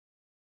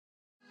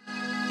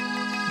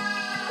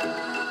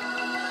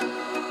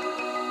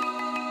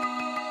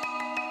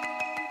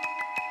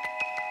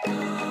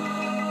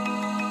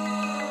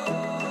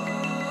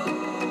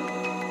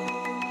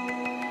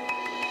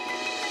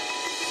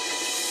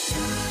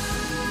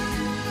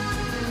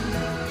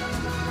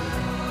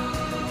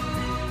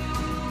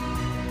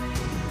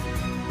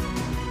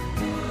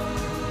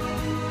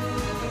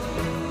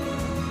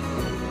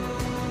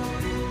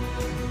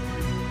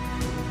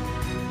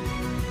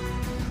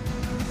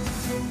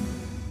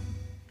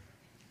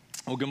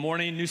Well, good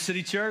morning, New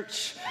City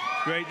Church.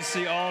 Great to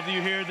see all of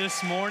you here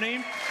this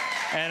morning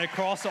and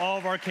across all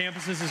of our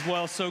campuses as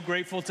well. So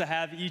grateful to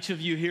have each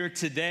of you here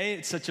today.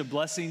 It's such a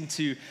blessing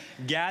to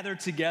gather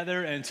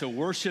together and to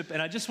worship.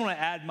 And I just want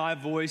to add my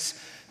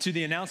voice to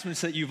the announcements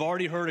that you've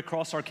already heard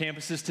across our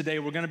campuses today.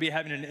 We're going to be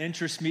having an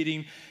interest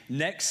meeting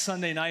next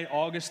Sunday night,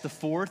 August the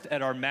 4th,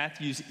 at our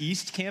Matthews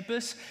East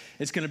campus.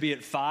 It's going to be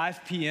at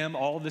 5 p.m.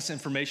 All of this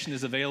information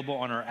is available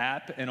on our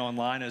app and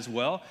online as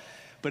well.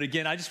 But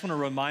again, I just want to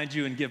remind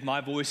you and give my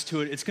voice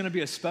to it. It's going to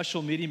be a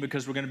special meeting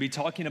because we're going to be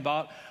talking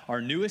about our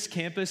newest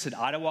campus at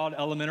Idlewild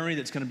Elementary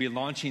that's going to be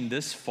launching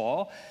this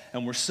fall.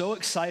 And we're so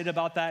excited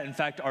about that. In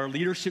fact, our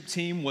leadership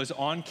team was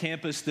on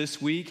campus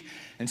this week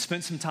and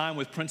spent some time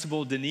with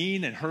Principal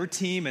Deneen and her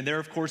team. And they're,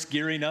 of course,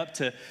 gearing up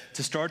to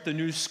start the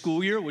new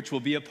school year, which will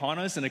be upon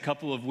us in a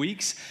couple of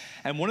weeks.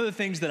 And one of the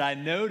things that I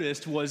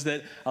noticed was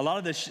that a lot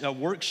of the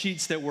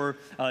worksheets that were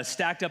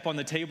stacked up on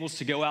the tables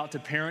to go out to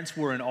parents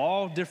were in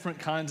all different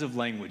kinds of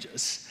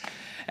languages.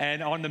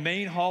 And on the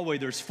main hallway,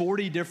 there's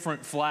 40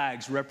 different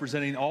flags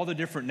representing all the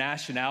different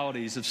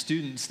nationalities of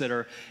students that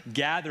are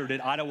gathered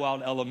at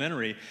Idlewild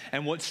Elementary.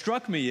 And what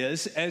struck me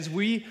is, as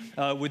we,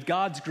 with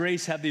God's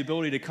grace, have the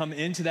ability to come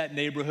into that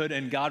neighborhood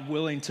and God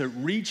willing to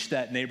reach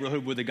that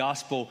neighborhood with the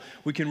gospel,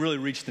 we can really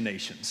reach the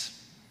nations.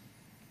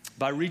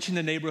 By reaching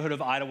the neighborhood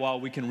of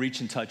Idlewild, we can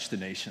reach and touch the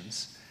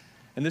nations.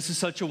 And this is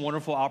such a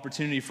wonderful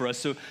opportunity for us.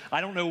 So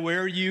I don't know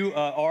where you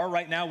are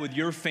right now with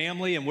your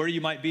family and where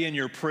you might be in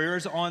your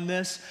prayers on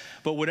this,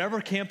 but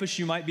whatever campus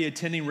you might be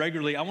attending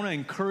regularly, I want to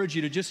encourage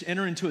you to just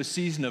enter into a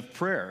season of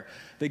prayer,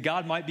 that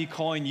God might be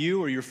calling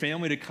you or your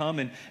family to come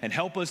and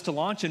help us to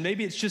launch. And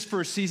maybe it's just for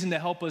a season to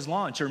help us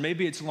launch, or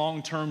maybe it's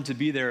long-term to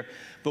be there,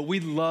 but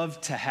we'd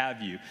love to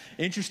have you.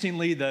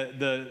 Interestingly,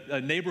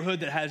 the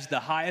neighborhood that has the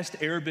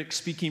highest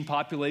Arabic-speaking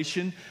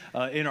population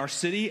in our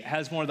city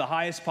has one of the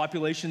highest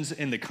populations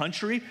in the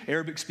country.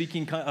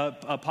 Arabic-speaking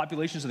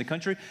populations in the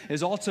country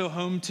is also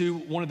home to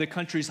one of the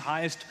country's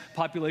highest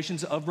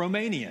populations of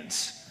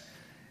Romanians.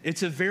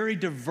 It's a very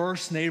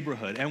diverse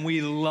neighborhood, and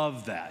we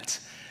love that.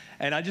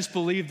 And I just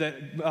believe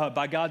that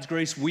by God's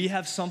grace, we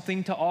have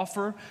something to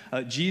offer.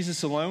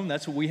 Jesus alone,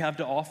 that's what we have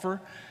to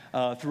offer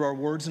through our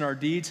words and our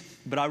deeds.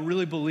 But I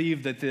really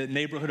believe that the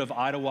neighborhood of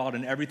Idlewild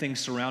and everything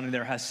surrounding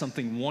there has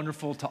something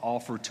wonderful to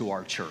offer to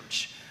our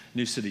church,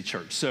 New City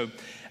Church. So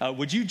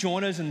would you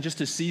join us in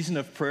just a season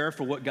of prayer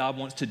for what God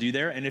wants to do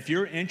there? And if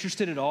you're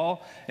interested at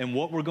all in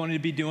what we're going to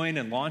be doing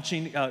and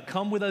launching,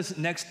 come with us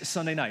next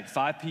Sunday night,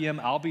 5 p.m.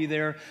 I'll be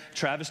there.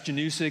 Travis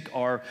Janusik,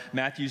 our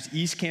Matthews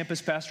East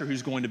campus pastor,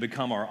 who's going to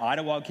become our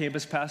Idlewild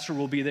campus pastor,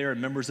 will be there, and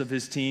members of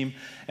his team,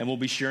 and we'll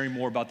be sharing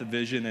more about the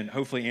vision and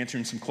hopefully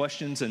answering some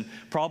questions. And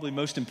probably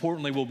most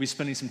importantly, we'll be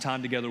spending some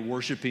time together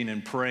worshiping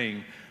and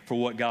praying for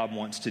what God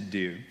wants to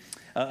do.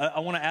 I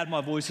want to add my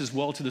voice as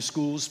well to the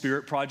School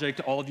Spirit Project.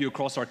 All of you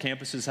across our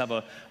campuses have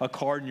a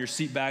card in your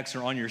seat backs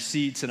or on your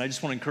seats, and I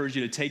just want to encourage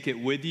you to take it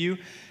with you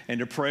and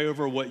to pray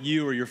over what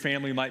you or your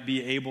family might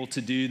be able to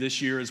do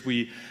this year as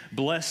we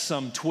bless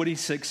some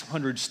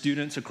 2,600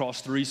 students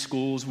across 3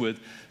 schools with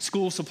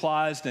school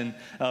supplies. And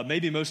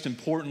maybe most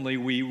importantly,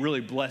 we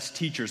really bless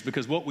teachers,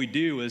 because what we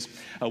do is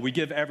we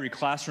give every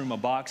classroom a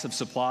box of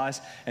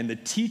supplies, and the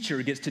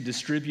teacher gets to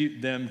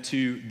distribute them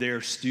to their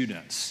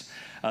students.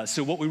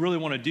 So what we really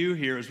want to do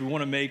here is we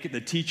want to make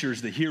the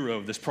teachers the hero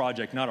of this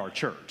project, not our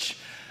church.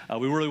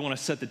 We really want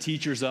to set the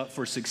teachers up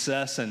for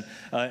success. And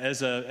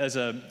as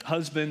a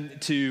husband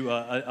to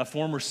a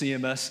former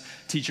CMS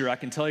teacher, I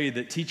can tell you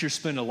that teachers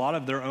spend a lot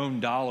of their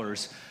own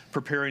dollars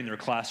preparing their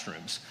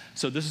classrooms.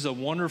 So this is a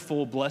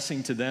wonderful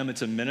blessing to them.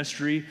 It's a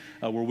ministry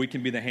where we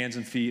can be the hands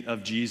and feet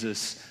of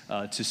Jesus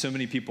to so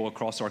many people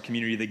across our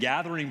community. The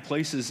gathering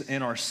places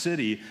in our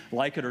city,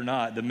 like it or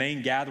not, the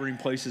main gathering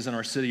places in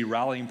our city,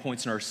 rallying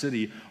points in our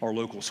city, are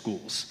local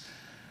schools.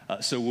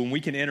 So when we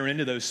can enter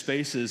into those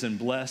spaces and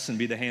bless and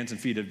be the hands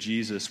and feet of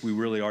Jesus, we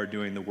really are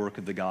doing the work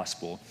of the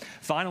gospel.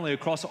 Finally,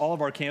 across all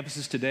of our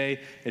campuses today,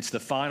 it's the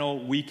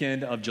final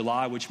weekend of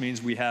July, which means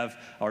we have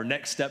our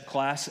Next Step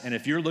class. And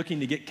if you're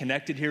looking to get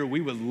connected here, we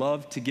would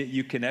love to get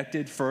you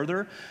connected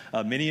further.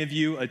 Many of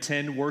you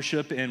attend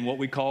worship in what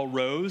we call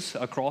rows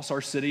across our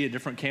city at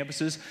different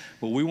campuses,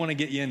 but we want to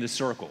get you into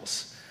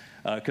circles.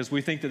 Because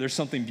we think that there's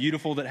something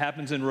beautiful that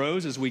happens in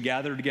rows as we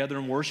gather together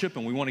and worship,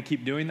 and we want to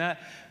keep doing that.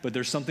 But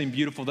there's something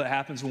beautiful that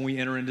happens when we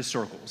enter into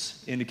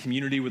circles, into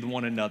community with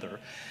one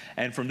another.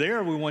 And from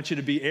there, we want you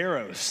to be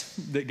arrows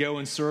that go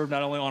and serve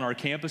not only on our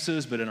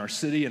campuses, but in our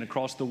city and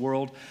across the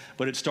world.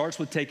 But it starts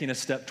with taking a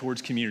step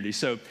towards community.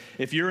 So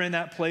if you're in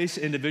that place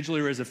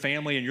individually or as a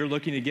family, and you're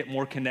looking to get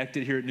more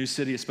connected here at New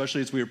City,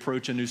 especially as we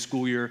approach a new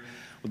school year,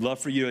 we'd love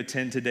for you to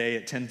attend today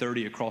at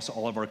 10:30 across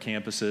all of our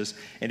campuses.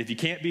 And if you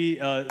can't be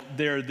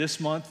there this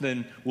month,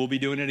 then we'll be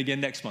doing it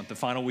again next month. The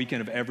final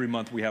weekend of every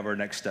month, we have our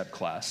Next Step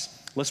class.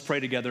 Let's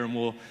pray together, and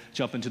we'll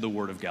jump into the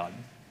Word of God.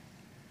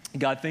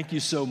 God, thank you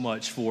so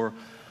much for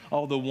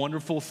all the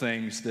wonderful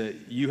things that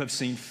you have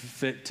seen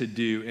fit to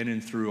do in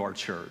and through our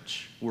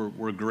church.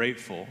 We're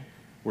grateful.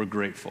 We're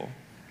grateful.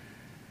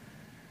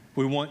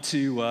 We want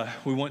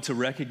to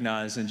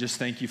recognize and just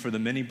thank you for the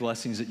many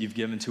blessings that you've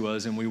given to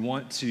us, and we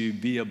want to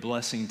be a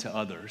blessing to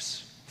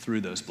others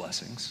through those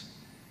blessings.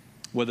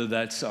 Whether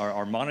that's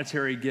our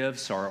monetary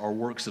gifts, our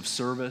works of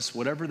service,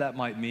 whatever that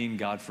might mean,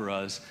 God, for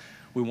us,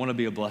 we want to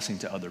be a blessing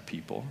to other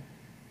people.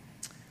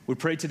 We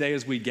pray today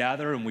as we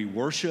gather and we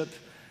worship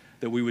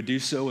that we would do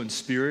so in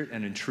spirit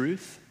and in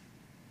truth,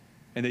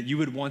 and that you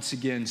would once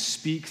again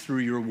speak through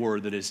your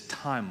word that is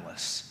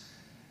timeless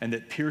and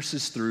that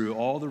pierces through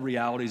all the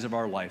realities of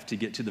our life to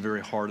get to the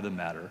very heart of the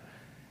matter.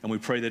 And we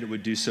pray that it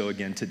would do so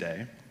again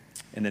today.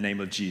 In the name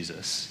of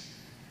Jesus,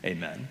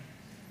 amen.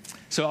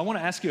 So I want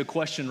to ask you a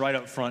question right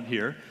up front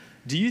here.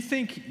 Do you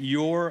think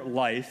your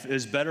life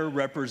is better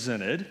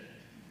represented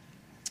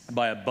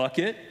by a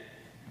bucket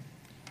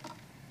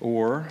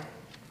or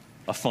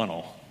a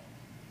funnel?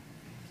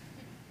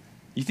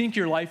 You think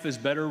your life is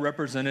better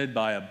represented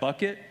by a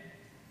bucket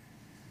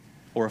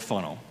or a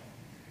funnel?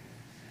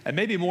 And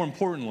maybe more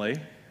importantly,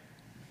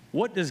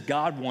 what does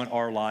God want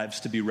our lives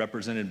to be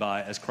represented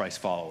by as Christ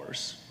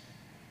followers?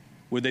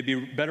 Would they be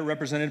better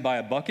represented by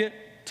a bucket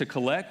to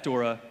collect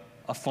or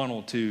a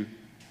funnel to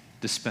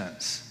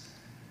dispense?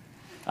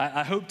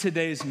 I hope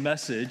today's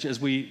message,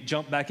 as we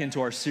jump back into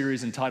our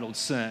series entitled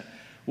Sent,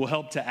 will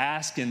help to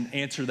ask and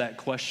answer that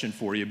question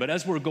for you. But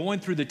as we're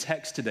going through the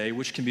text today,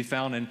 which can be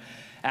found in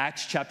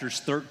Acts chapters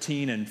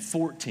 13 and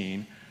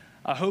 14,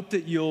 I hope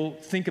that you'll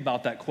think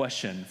about that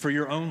question for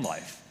your own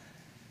life.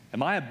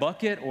 Am I a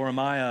bucket or am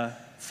I a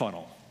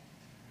funnel?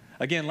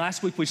 Again,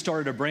 last week we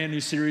started a brand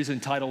new series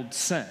entitled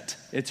Sent.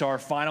 It's our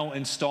final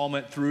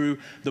installment through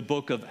the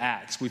book of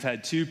Acts. We've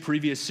had 2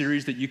 previous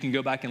series that you can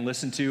go back and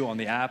listen to on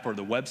the app or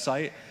the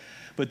website.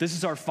 But this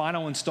is our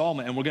final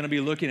installment, and we're going to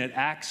be looking at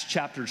Acts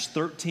chapters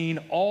 13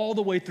 all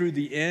the way through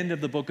the end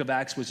of the book of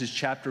Acts, which is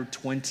chapter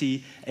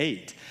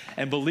 28.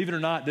 And believe it or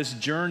not, this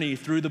journey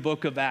through the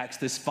book of Acts,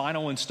 this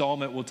final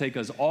installment will take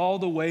us all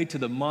the way to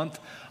the month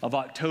of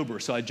October.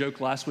 So I joked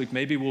last week,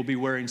 maybe we'll be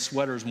wearing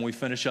sweaters when we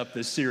finish up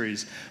this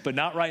series, but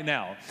not right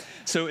now.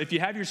 So if you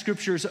have your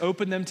scriptures,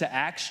 open them to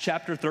Acts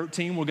chapter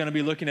 13. We're going to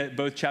be looking at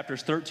both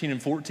chapters 13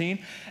 and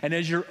 14. And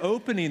as you're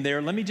opening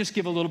there, let me just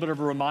give a little bit of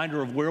a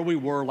reminder of where we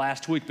were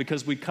last week,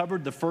 because we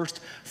covered the first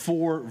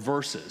 4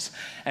 verses.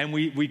 And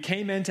we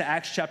came into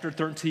Acts chapter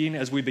 13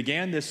 as we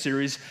began this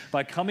series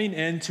by coming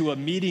into a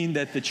meeting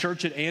that the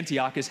church at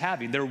Antioch is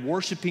having. They're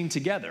worshiping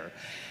together.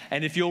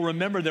 And if you'll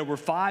remember, there were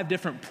 5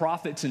 different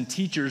prophets and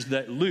teachers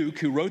that Luke,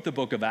 who wrote the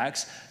book of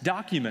Acts,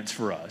 documents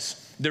for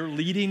us. They're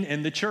leading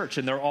in the church,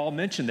 and they're all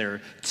mentioned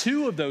there.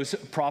 2 of those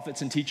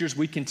prophets and teachers,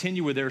 we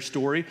continue with their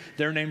story.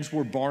 Their names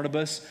were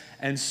Barnabas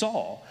and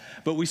Saul.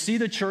 But we see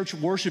the church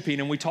worshiping,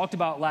 and we talked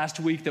about last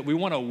week that we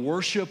want to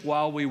worship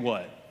while we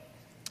what?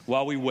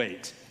 While we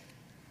wait.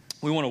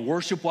 We want to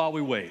worship while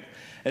we wait.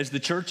 As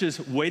the church is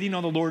waiting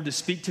on the Lord to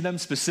speak to them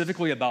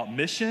specifically about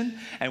mission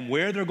and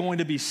where they're going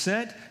to be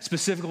sent,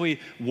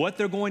 specifically what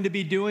they're going to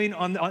be doing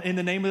in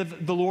the name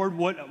of the Lord,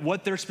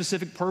 what their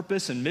specific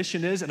purpose and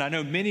mission is. And I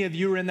know many of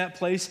you are in that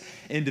place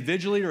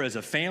individually or as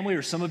a family,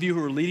 or some of you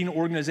who are leading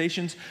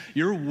organizations.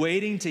 You're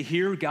waiting to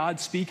hear God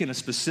speak in a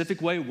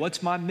specific way.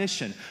 What's my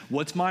mission?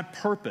 What's my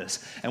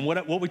purpose? And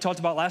what we talked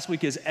about last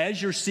week is, as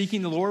you're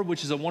seeking the Lord,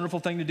 which is a wonderful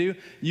thing to do,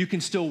 you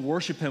can still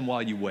worship him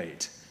while you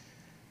wait.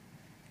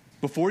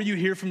 Before you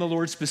hear from the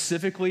Lord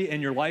specifically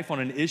in your life on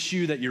an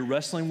issue that you're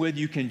wrestling with,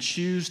 you can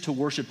choose to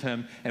worship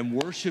him, and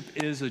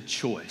worship is a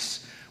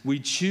choice. We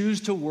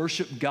choose to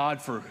worship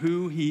God for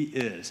who he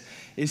is,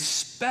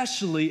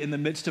 especially in the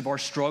midst of our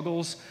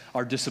struggles,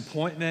 our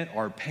disappointment,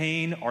 our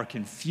pain, our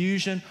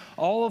confusion.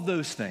 All of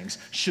those things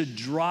should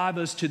drive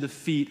us to the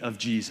feet of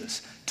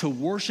Jesus, to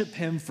worship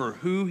him for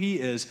who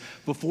he is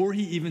before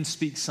he even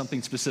speaks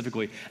something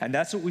specifically. And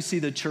that's what we see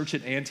the church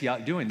at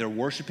Antioch doing. They're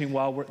worshiping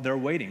while they're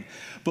waiting.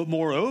 But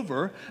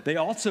moreover, they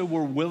also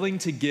were willing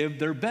to give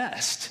their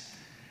best.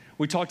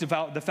 We talked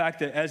about the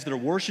fact that as they're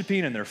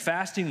worshiping and they're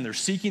fasting and they're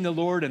seeking the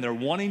Lord and they're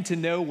wanting to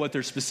know what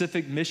their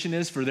specific mission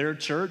is for their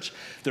church,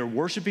 they're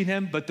worshiping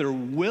him, but they're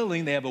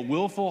willing, they have a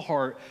willful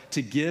heart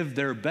to give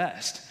their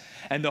best.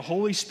 And the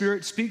Holy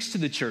Spirit speaks to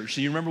the church.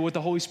 Do you remember what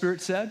the Holy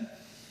Spirit said?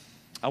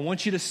 I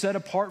want you to set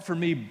apart for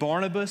me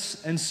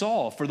Barnabas and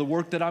Saul for the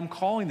work that I'm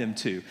calling them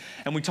to.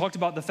 And we talked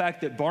about the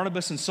fact that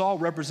Barnabas and Saul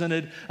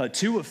represented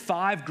 2 of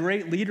 5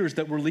 great leaders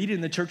that were leading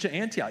the church at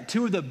Antioch,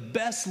 2 of the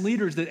best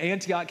leaders that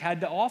Antioch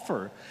had to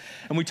offer.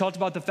 And we talked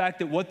about the fact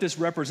that what this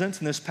represents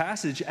in this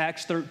passage,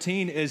 Acts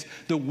 13, is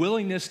the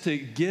willingness to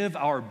give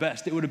our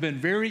best. It would have been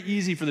very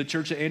easy for the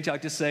church at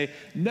Antioch to say,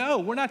 no,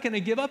 we're not going to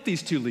give up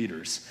these 2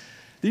 leaders.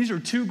 These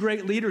are 2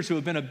 great leaders who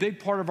have been a big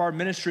part of our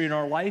ministry and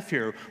our life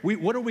here.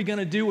 What are we going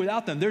to do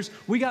without them?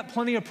 We got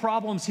plenty of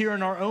problems here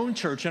in our own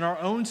church, in our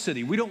own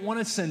city. We don't want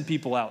to send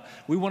people out.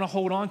 We want to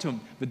hold on to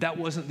them. But that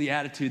wasn't the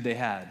attitude they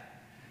had.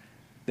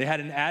 They had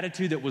an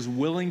attitude that was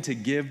willing to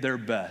give their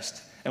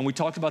best. And we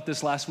talked about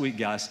this last week,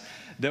 guys,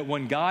 that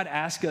when God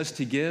asks us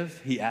to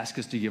give, he asks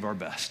us to give our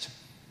best.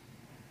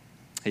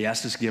 He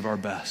asks us to give our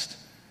best.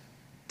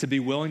 to be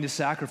willing to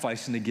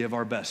sacrifice and to give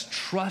our best,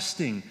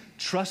 trusting,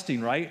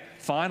 right?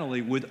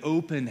 Finally, with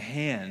open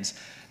hands,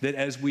 that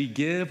as we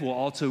give, we'll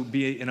also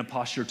be in a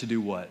posture to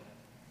do what?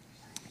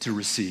 To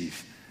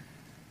receive.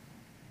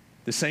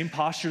 The same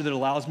posture that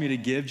allows me to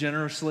give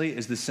generously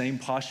is the same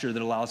posture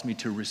that allows me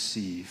to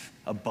receive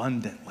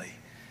abundantly.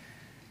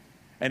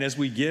 And as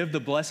we give the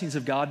blessings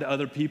of God to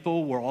other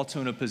people, we're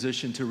also in a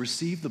position to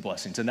receive the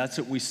blessings. And that's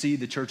what we see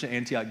the church at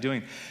Antioch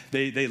doing.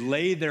 They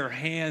lay their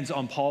hands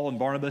on Paul and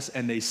Barnabas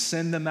and they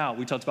send them out.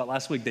 We talked about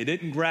last week. They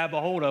didn't grab a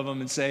hold of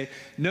them and say,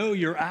 no,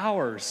 you're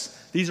ours.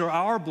 These are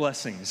our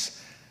blessings.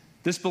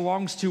 This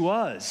belongs to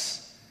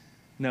us.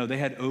 No, they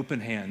had open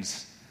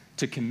hands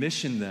to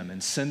commission them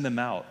and send them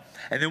out.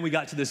 And then we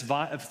got to this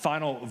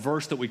final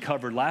verse that we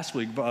covered last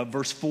week,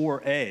 verse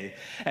 4a.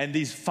 And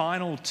these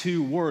final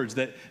two words,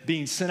 that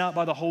being sent out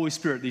by the Holy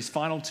Spirit, these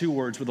final two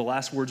words were the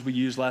last words we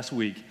used last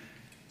week.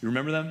 You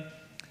remember them?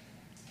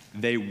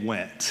 They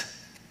went.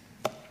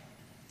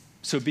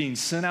 So being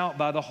sent out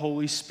by the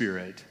Holy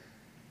Spirit,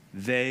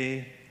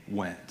 they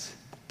went.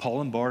 Paul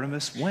and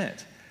Barnabas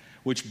went,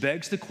 which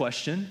begs the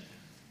question,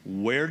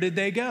 where did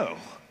they go?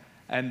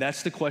 And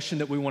that's the question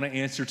that we want to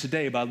answer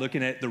today by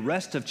looking at the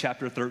rest of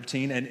chapter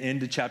 13 and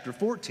into chapter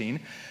 14.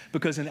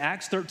 Because in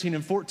Acts 13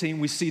 and 14,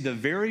 we see the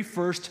very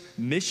first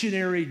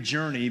missionary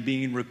journey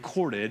being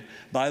recorded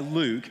by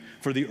Luke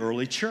for the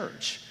early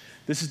church.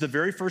 This is the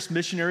very first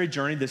missionary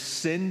journey, the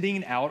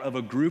sending out of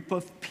a group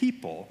of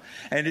people.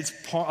 And it's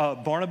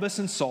Barnabas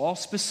and Saul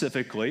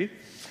specifically.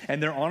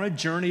 And they're on a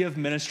journey of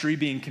ministry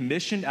being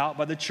commissioned out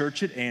by the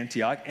church at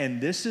Antioch, and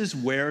this is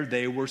where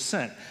they were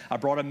sent. I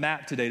brought a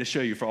map today to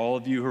show you. For all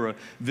of you who are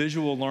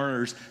visual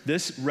learners,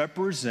 this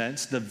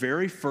represents the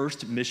very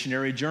first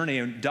missionary journey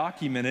and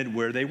documented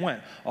where they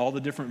went, all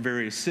the different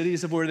various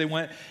cities of where they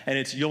went.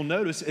 And you'll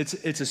notice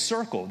it's a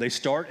circle. They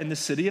start in the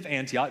city of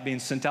Antioch, being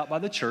sent out by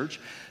the church.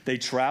 They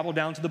travel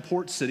down to the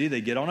port city.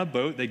 They get on a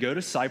boat. They go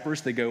to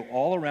Cyprus. They go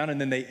all around, and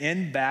then they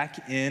end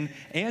back in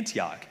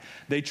Antioch.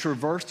 They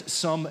traversed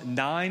some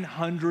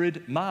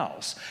 900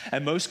 miles.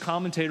 And most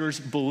commentators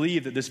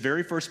believe that this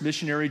very first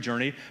missionary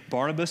journey,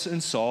 Barnabas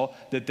and Saul,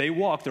 that they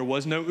walked. There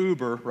was no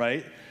Uber,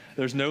 right?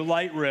 There's no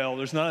light rail.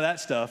 There's none of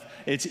that stuff.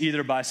 It's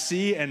either by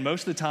sea, and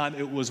most of the time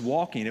it was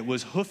walking. It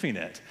was hoofing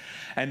it.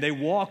 And they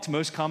walked,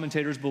 most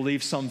commentators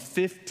believe, some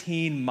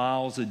 15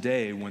 miles a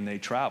day when they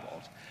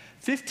traveled.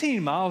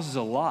 15 miles is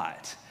a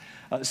lot.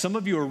 Some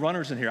of you are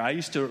runners in here. I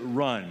used to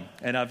run,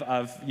 and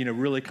I've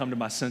really come to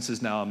my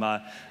senses now in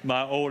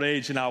my old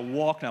age, and I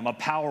walk now. I'm a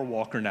power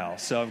walker now,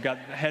 so I've got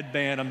a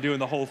headband. I'm doing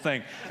the whole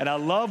thing, and I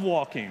love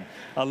walking.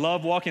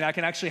 I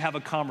can actually have a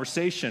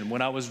conversation.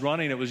 When I was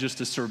running, it was just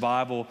a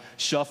survival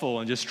shuffle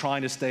and just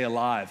trying to stay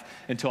alive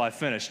until I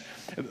finished.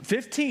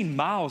 15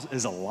 miles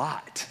is a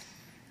lot.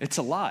 It's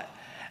a lot.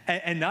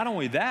 And not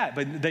only that,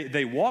 but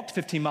they walked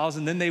 15 miles,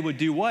 and then they would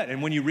do what?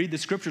 And when you read the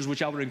scriptures,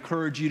 which I would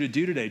encourage you to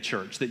do today,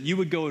 church, that you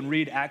would go and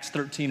read Acts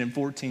 13 and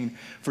 14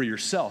 for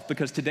yourself,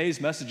 because today's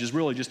message is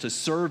really just a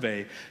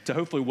survey to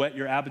hopefully whet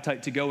your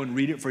appetite to go and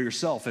read it for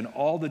yourself and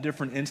all the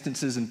different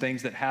instances and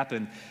things that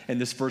happened in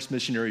this first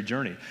missionary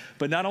journey.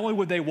 But not only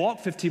would they walk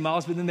 15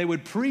 miles, but then they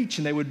would preach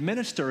and they would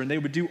minister and they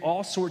would do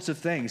all sorts of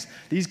things.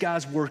 These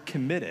guys were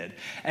committed.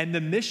 And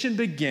the mission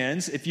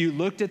begins, if you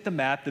looked at the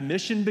map, the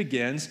mission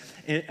begins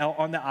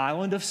on the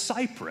island of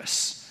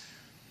Cyprus.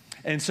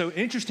 And so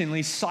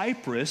interestingly,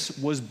 Cyprus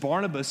was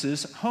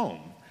Barnabas's home.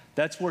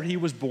 That's where he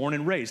was born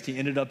and raised. He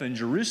ended up in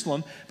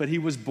Jerusalem, but he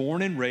was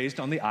born and raised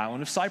on the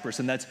island of Cyprus.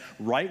 And that's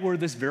right where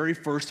this very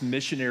first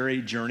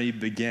missionary journey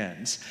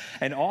begins.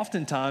 And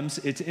oftentimes,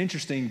 it's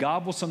interesting,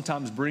 God will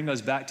sometimes bring us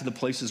back to the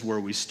places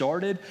where we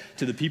started,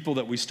 to the people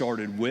that we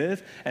started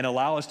with, and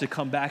allow us to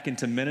come back and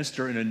to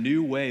minister in a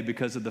new way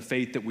because of the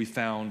faith that we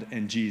found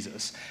in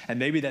Jesus. And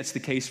maybe that's the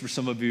case for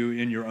some of you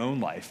in your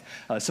own life.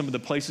 Some of the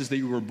places that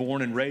you were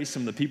born and raised,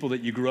 some of the people that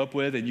you grew up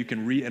with, and you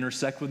can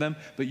re-intersect with them,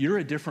 but you're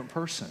a different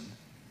person.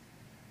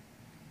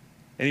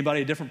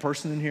 Anybody a different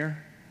person in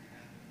here?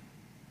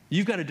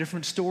 You've got a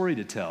different story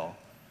to tell.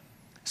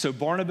 So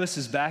Barnabas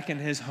is back in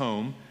his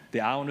home, the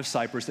island of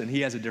Cyprus, and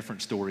he has a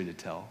different story to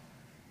tell.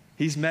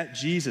 He's met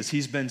Jesus,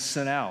 he's been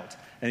sent out,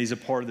 and he's a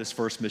part of this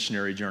first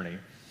missionary journey.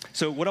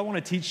 So what I want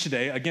to teach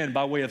today, again,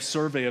 by way of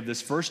survey of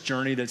this first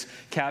journey that's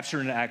captured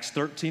in Acts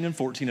 13 and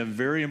 14, a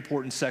very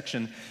important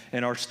section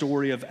in our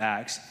story of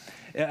Acts.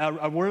 I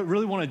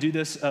really want to do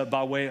this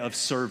by way of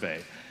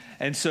survey.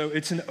 And so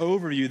it's an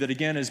overview that,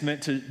 again, is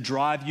meant to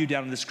drive you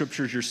down to the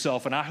scriptures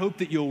yourself. And I hope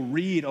that you'll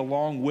read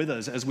along with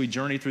us as we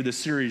journey through this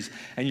series,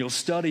 and you'll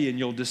study and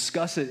you'll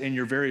discuss it in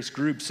your various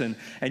groups and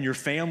your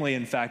family,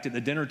 in fact, at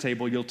the dinner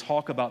table. You'll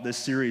talk about this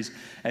series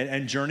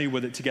and journey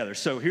with it together.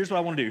 So here's what I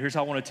want to do. Here's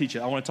how I want to teach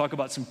it. I want to talk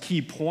about some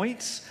key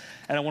points,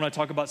 and I want to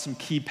talk about some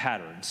key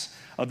patterns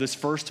of this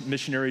first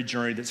missionary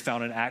journey that's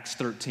found in Acts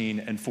 13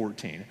 and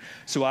 14.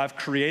 So I've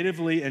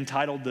creatively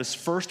entitled this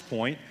first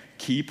point,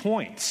 key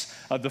points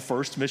of the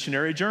first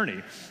missionary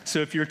journey. So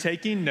if you're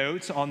taking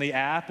notes on the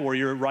app or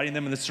you're writing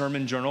them in the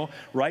sermon journal,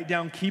 write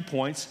down key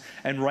points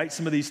and write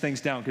some of these things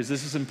down, because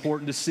this is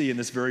important to see in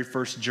this very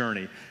first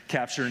journey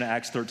captured in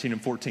Acts 13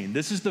 and 14.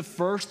 This is the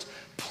first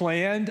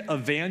planned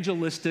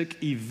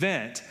evangelistic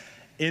event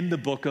in the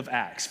book of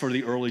Acts for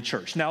the early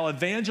church. Now,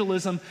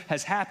 evangelism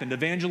has happened.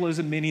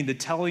 Evangelism meaning the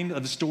telling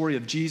of the story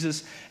of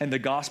Jesus and the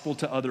gospel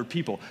to other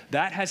people.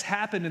 That has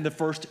happened in the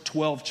first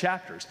 12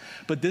 chapters.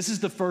 But this is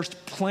the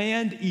first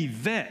planned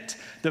event,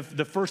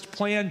 the first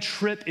planned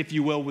trip, if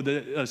you will, with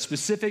a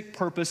specific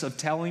purpose of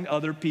telling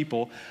other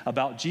people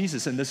about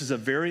Jesus. And this is a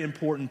very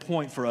important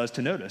point for us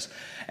to notice.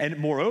 And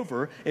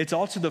moreover, it's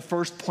also the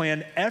first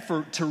planned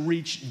effort to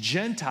reach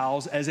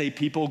Gentiles as a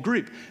people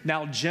group.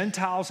 Now,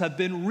 Gentiles have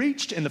been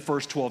reached in the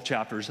first 12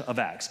 chapters of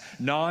Acts,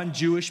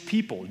 non-Jewish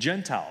people,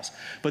 Gentiles.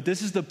 But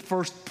this is the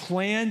first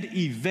planned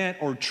event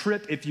or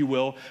trip, if you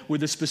will,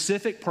 with the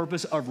specific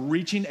purpose of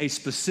reaching a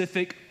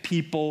specific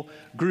people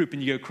group.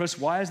 And you go, Chris,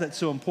 why is that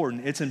so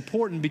important? It's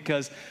important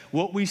because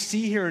what we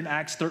see here in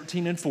Acts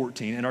 13 and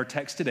 14 in our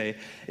text today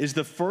is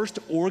the first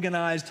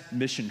organized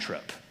mission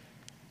trip,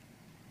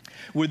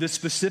 with the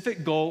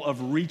specific goal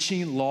of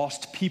reaching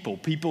lost people,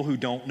 people who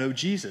don't know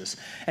Jesus.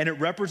 And it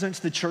represents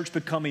the church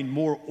becoming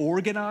more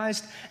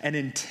organized and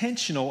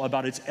intentional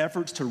about its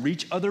efforts to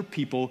reach other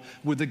people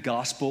with the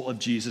gospel of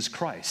Jesus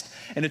Christ.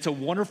 And it's a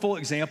wonderful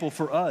example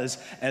for us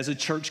as a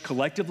church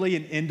collectively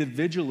and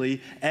individually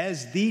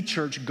as the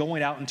church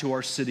going out into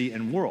our city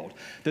and world.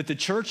 That the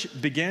church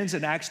begins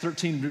in Acts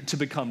 13 to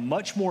become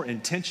much more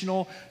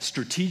intentional,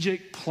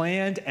 strategic,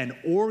 planned, and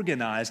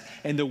organized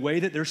in the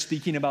way that they're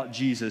speaking about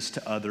Jesus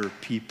to other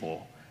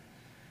people.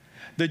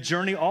 The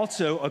journey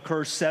also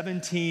occurs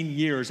 17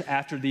 years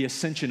after the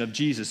ascension of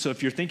Jesus. So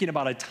if you're thinking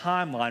about a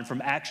timeline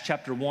from Acts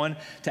chapter 1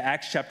 to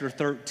Acts chapter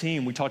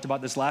 13, we talked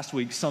about this last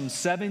week, some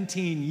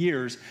 17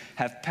 years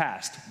have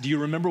passed. Do you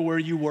remember where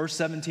you were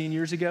 17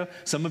 years ago?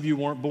 Some of you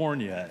weren't born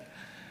yet.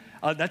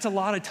 That's a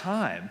lot of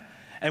time.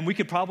 And we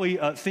could probably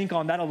think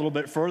on that a little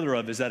bit further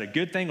of, is that a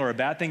good thing or a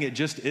bad thing? It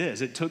just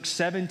is. It took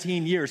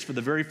 17 years for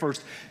the very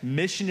first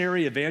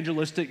missionary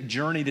evangelistic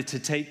journey to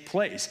take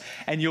place.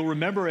 And you'll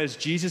remember as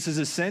Jesus is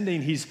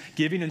ascending, he's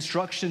giving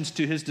instructions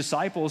to his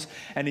disciples,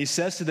 and he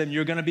says to them,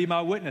 you're going to be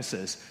my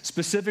witnesses,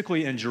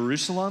 specifically in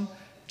Jerusalem,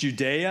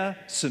 Judea,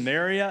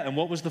 Samaria, and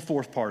what was the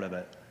fourth part of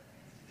it?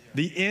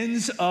 The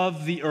ends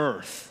of the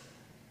earth.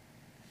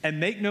 And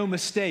make no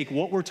mistake,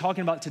 what we're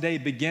talking about today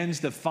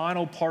begins the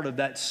final part of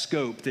that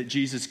scope that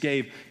Jesus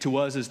gave to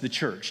us as the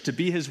church, to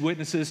be his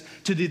witnesses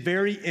to the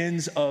very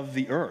ends of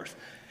the earth.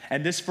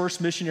 And this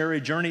first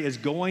missionary journey is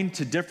going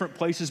to different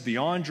places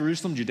beyond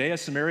Jerusalem, Judea,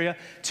 Samaria,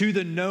 to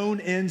the known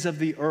ends of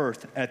the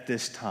earth at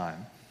this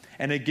time.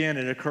 And again,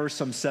 it occurs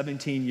some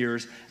 17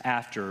 years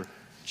after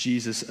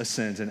Jesus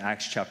ascends in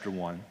Acts chapter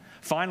 1.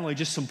 Finally,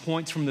 just some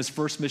points from this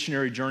first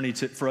missionary journey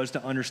for us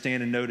to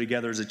understand and know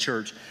together as a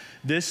church.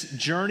 This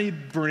journey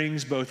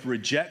brings both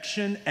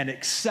rejection and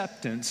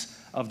acceptance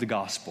of the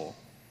gospel.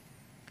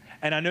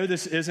 And I know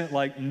this isn't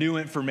like new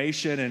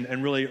information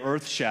and really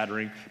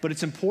earth-shattering, but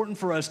it's important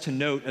for us to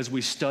note as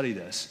we study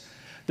this,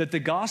 that the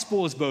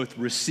gospel is both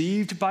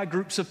received by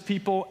groups of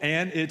people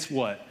and it's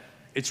what?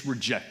 It's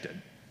rejected.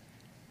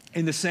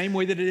 In the same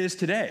way that it is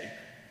today.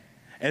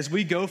 As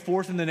we go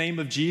forth in the name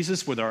of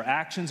Jesus with our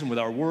actions and with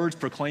our words,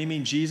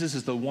 proclaiming Jesus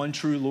as the one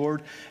true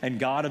Lord and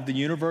God of the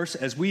universe,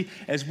 as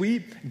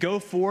we go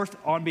forth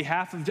on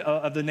behalf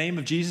of the name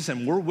of Jesus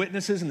and we're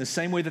witnesses in the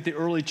same way that the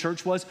early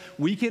church was,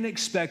 we can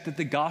expect that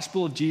the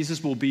gospel of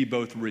Jesus will be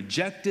both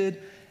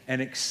rejected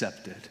and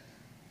accepted.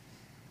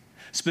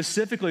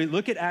 Specifically,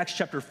 look at Acts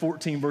chapter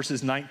 14,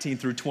 verses 19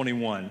 through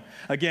 21.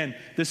 Again,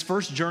 this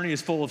first journey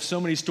is full of so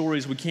many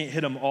stories, we can't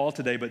hit them all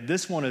today, but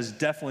this one is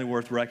definitely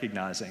worth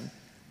recognizing.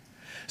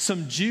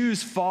 Some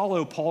Jews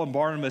follow Paul and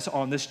Barnabas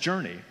on this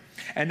journey,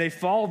 and they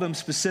follow them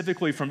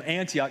specifically from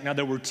Antioch. Now,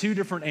 there were two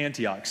different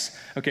Antiochs,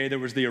 okay? There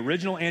was the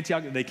original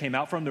Antioch that they came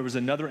out from. There was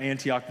another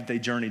Antioch that they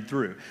journeyed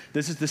through.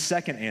 This is the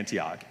second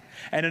Antioch.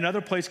 And another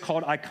place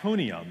called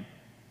Iconium.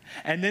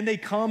 And then they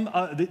come,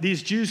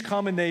 these Jews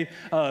come and they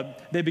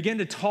begin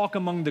to talk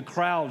among the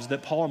crowds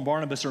that Paul and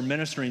Barnabas are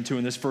ministering to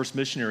in this first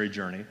missionary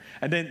journey.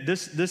 And then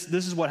this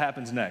is what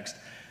happens next.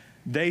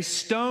 They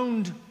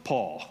stoned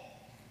Paul.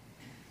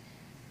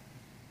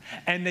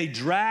 And they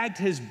dragged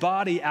his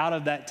body out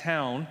of that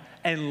town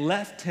and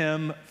left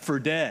him for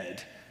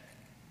dead.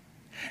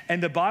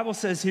 And the Bible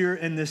says here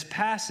in this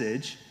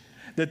passage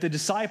that the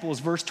disciples,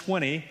 verse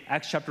 20,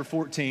 Acts chapter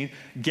 14,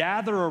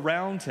 gather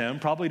around him,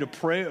 probably to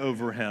pray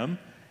over him,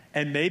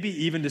 and maybe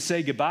even to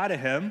say goodbye to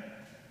him.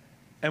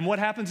 And what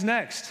happens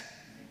next?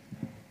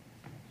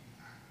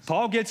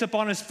 Paul gets up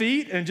on his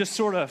feet and just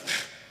sort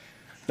of,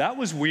 that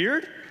was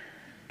weird.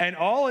 And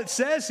all it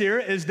says here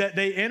is that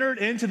they entered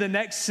into the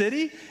next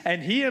city,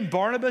 and he and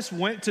Barnabas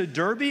went to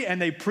Derbe,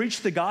 and they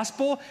preached the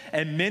gospel,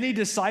 and many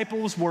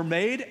disciples were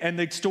made, and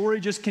the story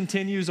just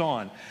continues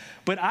on.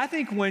 But I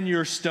think when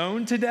you're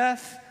stoned to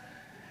death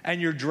and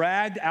you're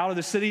dragged out of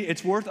the city,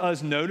 it's worth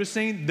us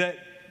noticing that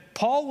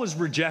Paul was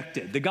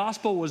rejected. The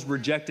gospel was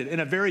rejected in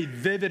a very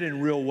vivid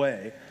and real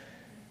way.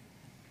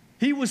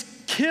 He was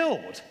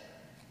killed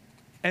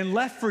and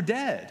left for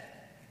dead.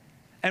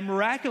 And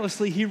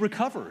miraculously, he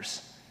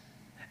recovers.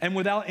 And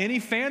without any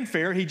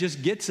fanfare, he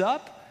just gets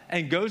up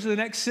and goes to the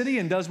next city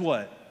and does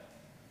what?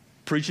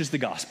 Preaches the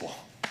gospel.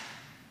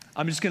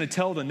 I'm just going to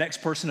tell the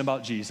next person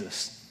about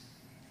Jesus.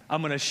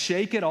 I'm going to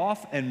shake it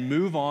off and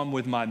move on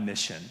with my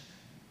mission.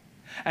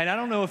 And I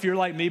don't know if you're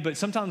like me, but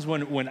sometimes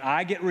when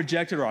I get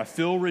rejected or I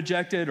feel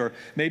rejected, or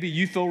maybe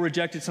you feel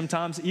rejected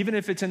sometimes, even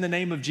if it's in the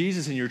name of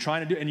Jesus and you're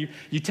trying to do, and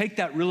you take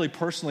that really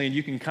personally, and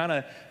you can kind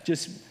of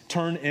just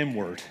turn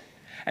inward.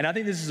 And I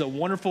think this is a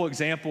wonderful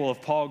example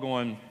of Paul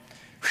going,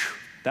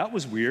 that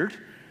was weird,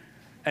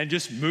 and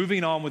just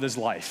moving on with his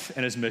life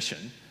and his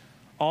mission,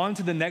 on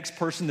to the next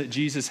person that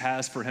Jesus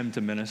has for him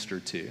to minister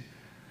to.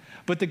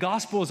 But the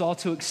gospel is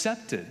also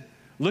accepted.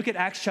 Look at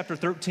Acts chapter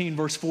 13,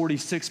 verse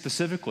 46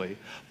 specifically.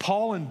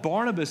 Paul and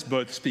Barnabas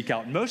both speak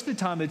out. Most of the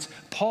time, it's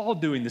Paul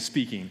doing the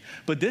speaking.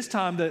 But this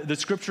time, the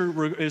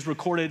scripture is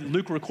recorded,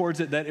 Luke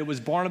records it, that it was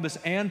Barnabas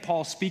and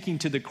Paul speaking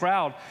to the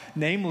crowd,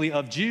 namely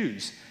of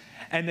Jews.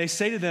 And they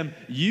say to them,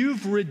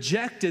 you've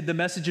rejected the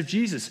message of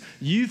Jesus.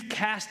 You've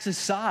cast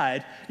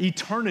aside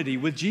eternity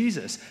with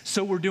Jesus.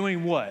 So we're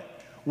doing what?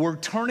 We're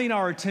turning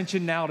our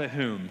attention now to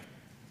whom?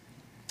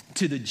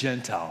 To the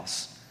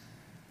Gentiles.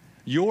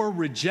 Your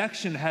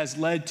rejection has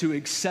led to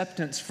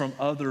acceptance from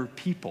other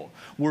people.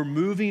 We're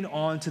moving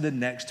on to the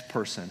next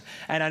person.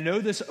 And I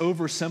know this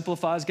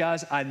oversimplifies,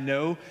 guys. I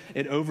know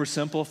it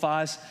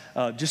oversimplifies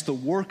just the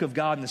work of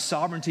God and the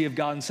sovereignty of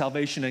God in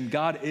salvation. And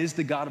God is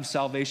the God of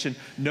salvation.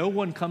 No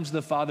one comes to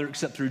the Father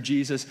except through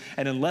Jesus.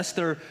 And unless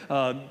they're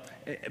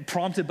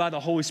prompted by the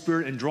Holy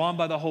Spirit and drawn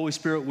by the Holy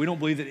Spirit, we don't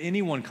believe that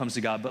anyone comes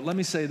to God. But let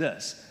me say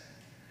this.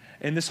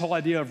 And this whole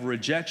idea of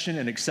rejection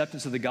and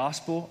acceptance of the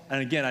gospel,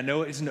 and again, I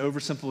know it's an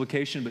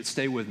oversimplification, but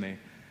stay with me.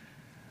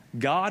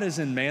 God is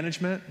in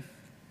management,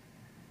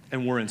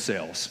 and we're in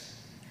sales.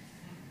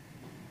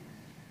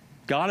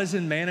 God is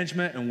in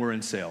management, and we're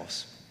in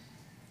sales.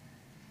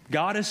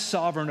 God is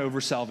sovereign over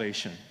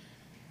salvation.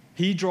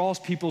 He draws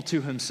people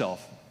to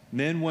himself,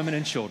 men, women,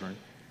 and children.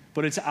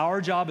 But it's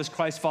our job as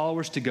Christ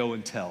followers to go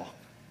and tell,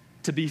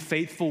 to be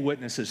faithful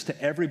witnesses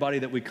to everybody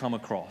that we come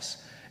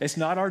across. It's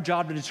not our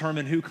job to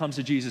determine who comes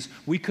to Jesus.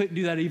 We couldn't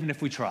do that even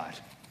if we tried.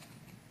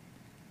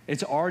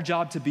 It's our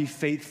job to be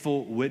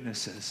faithful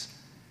witnesses.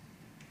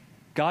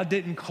 God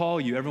didn't call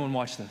you, everyone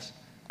watch this.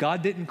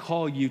 God didn't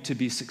call you to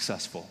be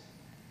successful.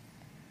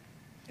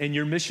 In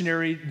your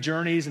missionary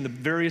journeys and the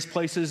various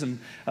places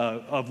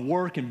of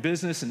work and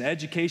business and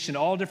education,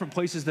 all different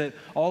places that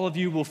all of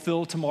you will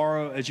fill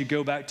tomorrow as you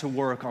go back to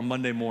work on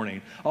Monday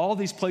morning. All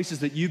these places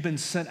that you've been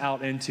sent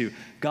out into.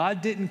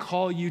 God didn't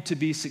call you to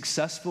be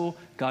successful.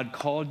 God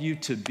called you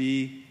to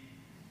be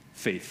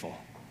faithful.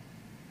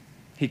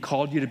 He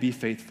called you to be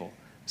faithful.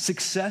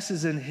 Success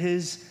is in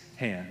his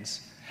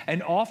hands.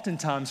 And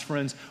oftentimes,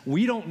 friends,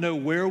 we don't know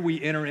where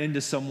we enter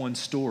into someone's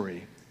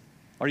story.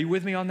 Are you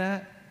with me on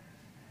that?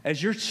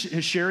 As you're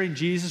sharing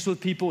Jesus with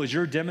people, as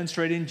you're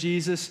demonstrating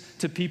Jesus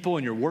to people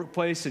in your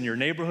workplace, in your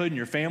neighborhood, in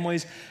your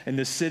families, in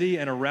the city,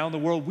 and around the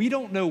world, we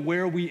don't know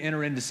where we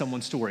enter into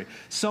someone's story.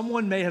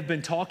 Someone may have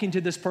been talking to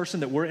this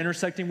person that we're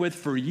intersecting with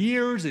for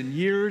years and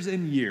years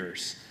and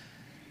years.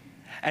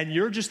 And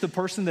you're just the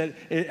person that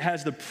it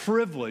has the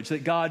privilege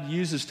that God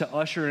uses to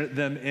usher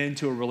them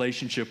into a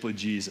relationship with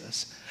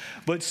Jesus.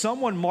 But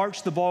someone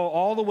marched the ball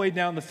all the way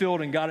down the field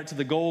and got it to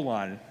the goal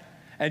line.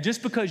 And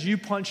just because you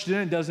punched it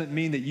in doesn't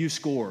mean that you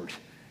scored.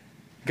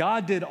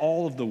 God did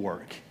all of the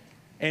work,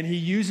 and he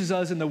uses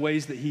us in the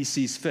ways that he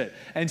sees fit.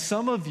 And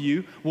some of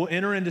you will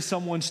enter into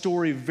someone's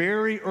story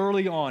very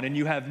early on, and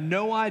you have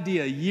no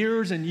idea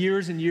years and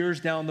years and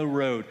years down the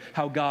road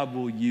how God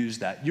will use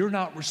that. You're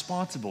not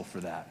responsible for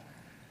that.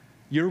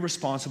 You're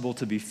responsible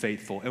to be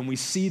faithful, and we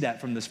see that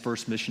from this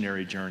first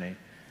missionary journey.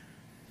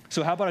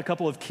 So how about a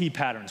couple of key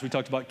patterns? We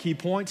talked about key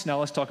points. Now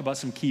let's talk about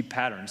some key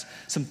patterns,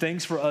 some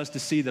things for us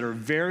to see that are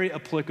very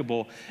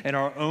applicable in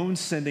our own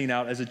sending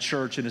out as a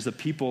church and as the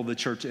people of the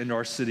church in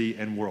our city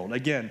and world.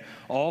 Again,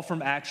 all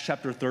from Acts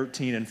chapter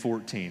 13 and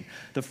 14.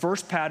 The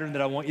first pattern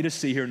that I want you to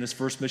see here in this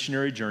first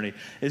missionary journey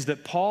is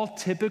that Paul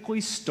typically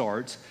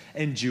starts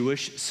in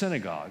Jewish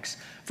synagogues.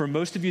 For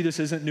most of you, this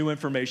isn't new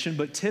information,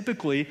 but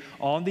typically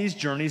on these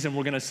journeys, and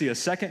we're going to see a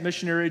second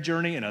missionary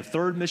journey and a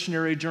third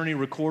missionary journey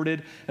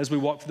recorded as we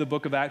walk through the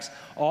book of Acts,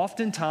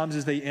 oftentimes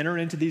as they enter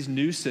into these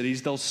new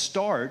cities, they'll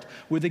start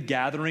with a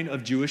gathering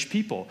of Jewish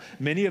people,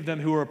 many of them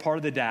who are a part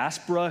of the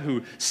diaspora,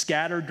 who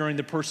scattered during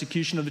the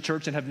persecution of the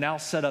church and have now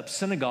set up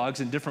synagogues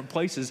in different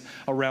places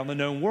around the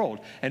known world.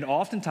 And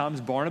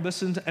oftentimes,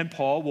 Barnabas and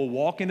Paul will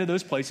walk into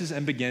those places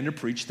and begin to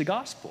preach the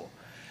gospel.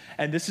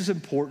 And this is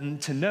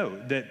important to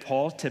note that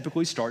Paul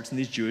typically starts in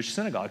these Jewish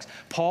synagogues.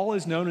 Paul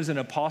is known as an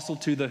apostle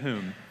to the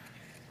whom?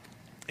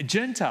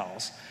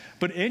 Gentiles.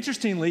 But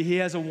interestingly, he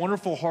has a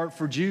wonderful heart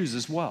for Jews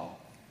as well.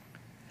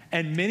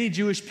 And many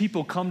Jewish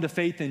people come to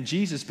faith in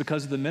Jesus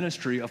because of the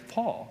ministry of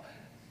Paul.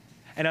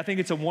 And I think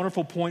it's a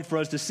wonderful point for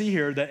us to see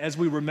here that as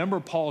we remember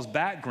Paul's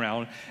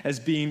background as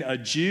being a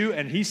Jew,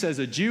 and he says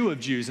a Jew of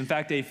Jews, in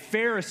fact, a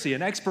Pharisee,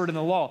 an expert in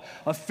the law,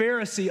 a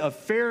Pharisee of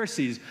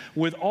Pharisees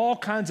with all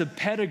kinds of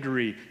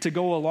pedigree to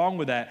go along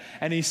with that.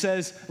 And he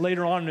says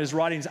later on in his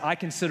writings, I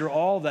consider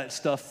all that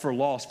stuff for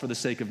loss for the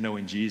sake of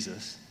knowing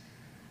Jesus.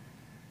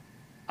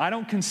 I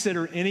don't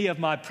consider any of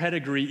my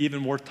pedigree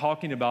even worth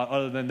talking about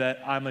other than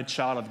that I'm a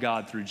child of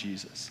God through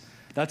Jesus.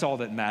 That's all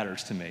that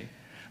matters to me.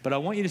 But I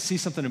want you to see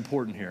something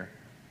important here.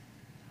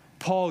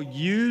 Paul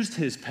used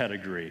his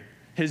pedigree,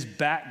 his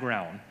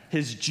background,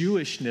 his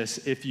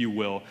Jewishness, if you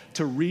will,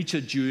 to reach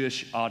a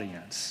Jewish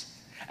audience.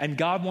 And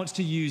God wants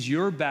to use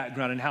your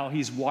background and how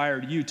he's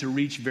wired you to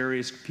reach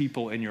various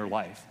people in your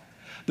life.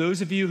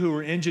 Those of you who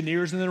are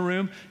engineers in the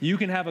room, you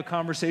can have a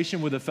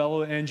conversation with a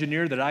fellow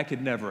engineer that I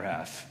could never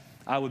have.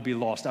 I would be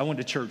lost. I went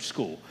to church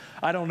school.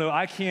 I don't know.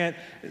 I can't,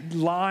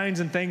 lines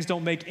and things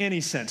don't make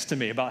any sense to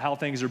me about how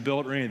things are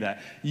built or any of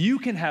that. You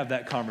can have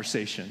that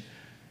conversation.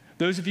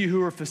 Those of you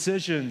who are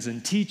physicians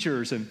and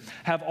teachers and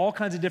have all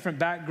kinds of different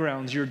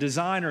backgrounds, you're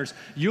designers,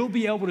 you'll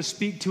be able to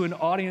speak to an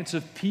audience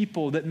of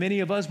people that many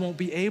of us won't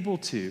be able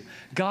to.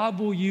 God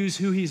will use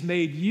who he's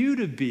made you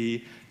to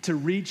be to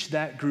reach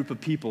that group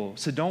of people.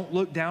 So don't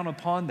look down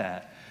upon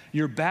that.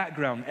 Your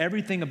background,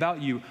 everything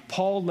about you,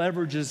 Paul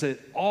leverages it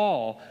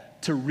all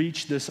to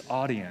reach this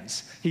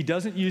audience. He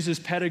doesn't use his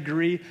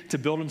pedigree to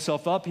build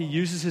himself up. He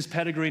uses his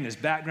pedigree and his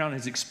background,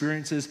 his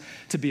experiences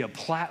to be a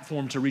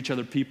platform to reach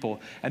other people.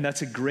 And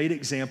that's a great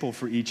example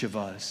for each of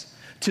us.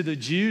 To the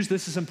Jews,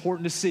 this is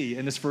important to see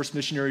in this first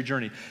missionary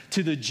journey.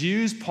 To the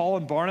Jews, Paul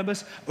and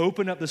Barnabas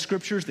open up the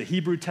scriptures, the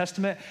Hebrew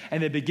Testament,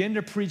 and they begin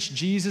to preach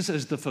Jesus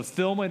as the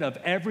fulfillment of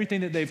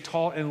everything that they've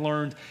taught and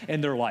learned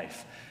in their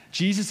life.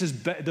 Jesus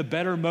is the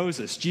better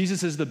Moses.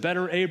 Jesus is the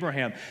better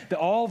Abraham.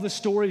 All the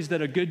stories that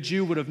a good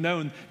Jew would have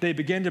known, they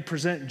begin to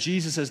present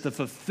Jesus as the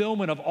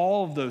fulfillment of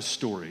all of those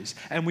stories.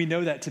 And we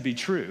know that to be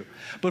true.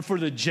 But for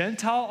the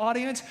Gentile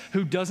audience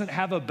who doesn't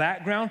have a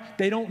background,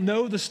 they don't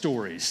know the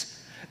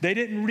stories. They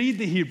didn't read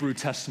the Hebrew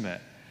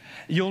Testament.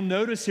 You'll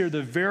notice here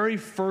the very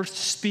first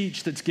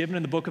speech that's given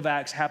in the book of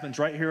Acts happens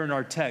right here in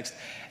our text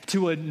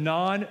to a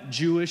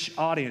non-Jewish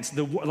audience,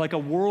 like a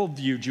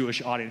worldview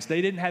Jewish audience.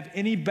 They didn't have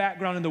any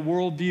background in the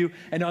worldview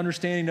and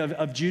understanding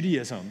of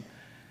Judaism.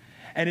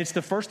 And it's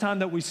the first time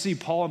that we see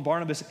Paul and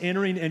Barnabas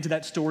entering into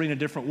that story in a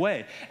different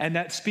way. And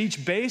that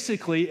speech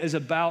basically is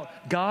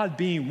about God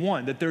being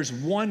one, that there's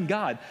one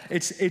God.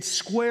 It's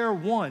square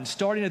one,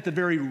 starting at the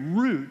very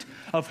root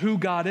of who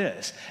God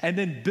is, and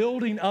then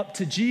building up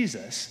to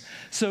Jesus.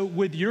 So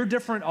with your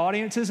different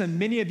audiences, and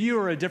many of you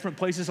are at different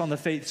places on the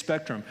faith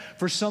spectrum.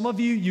 For some of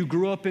you, you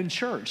grew up in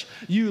church.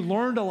 You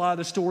learned a lot of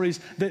the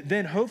stories that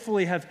then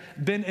hopefully have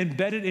been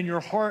embedded in your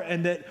heart,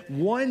 and that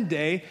one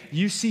day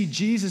you see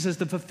Jesus as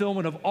the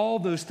fulfillment of all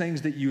those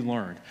things that you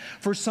learned.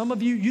 For some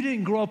of you, you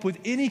didn't grow up with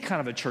any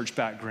kind of a church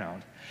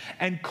background.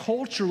 And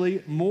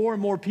culturally, more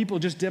and more people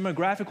just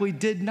demographically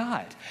did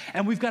not.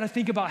 And we've got to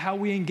think about how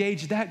we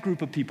engage that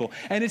group of people.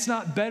 And it's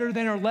not better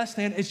than or less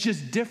than, it's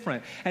just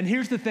different. And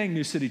here's the thing,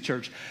 New City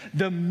Church,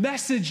 the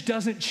message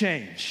doesn't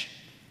change.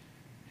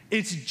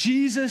 It's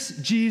Jesus,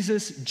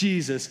 Jesus,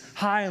 Jesus,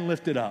 high and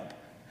lifted up.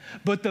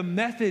 But the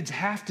methods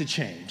have to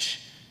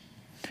change.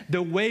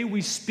 The way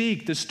we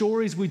speak, the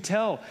stories we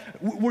tell,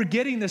 we're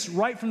getting this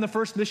right from the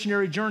first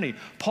missionary journey.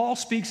 Paul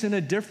speaks in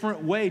a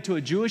different way to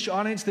a Jewish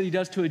audience than he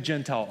does to a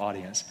Gentile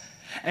audience.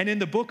 And in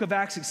the book of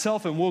Acts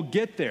itself, and we'll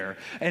get there,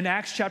 in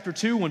Acts chapter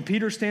 2, when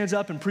Peter stands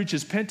up and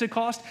preaches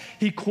Pentecost,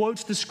 he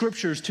quotes the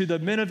scriptures to the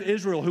men of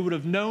Israel who would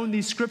have known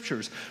these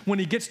scriptures. When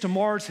he gets to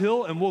Mars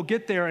Hill, and we'll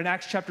get there in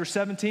Acts chapter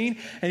 17,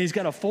 and he's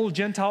got a full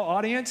Gentile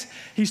audience,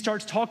 he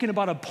starts talking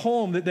about a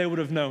poem that they would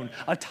have known,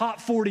 a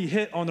top 40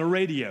 hit on the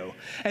radio.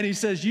 And he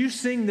says, you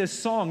sing this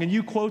song and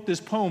you quote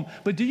this poem,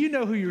 but do you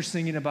know who you're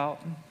singing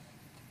about?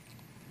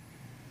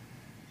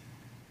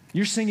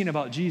 You're singing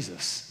about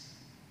Jesus.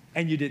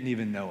 And you didn't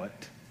even know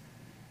it.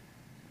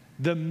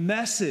 The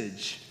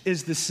message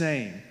is the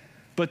same,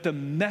 but the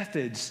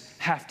methods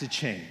have to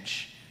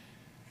change.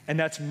 And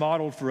that's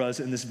modeled for us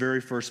in this very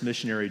first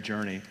missionary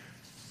journey.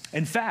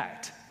 In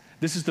fact,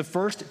 this is the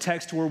first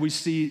text where we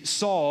see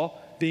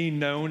Saul being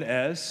known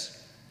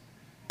as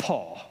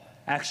Paul.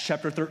 Acts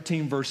chapter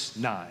 13, verse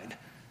 9.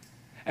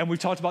 And we've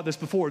talked about this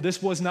before. This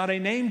was not a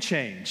name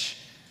change.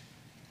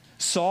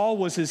 Saul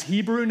was his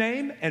Hebrew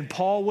name, and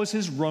Paul was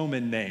his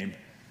Roman name.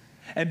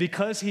 And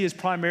because he is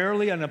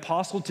primarily an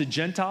apostle to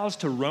Gentiles,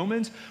 to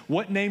Romans,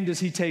 what name does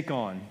he take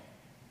on?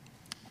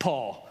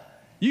 Paul.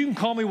 You can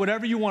call me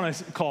whatever you want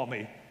to call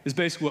me, is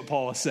basically what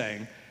Paul is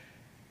saying,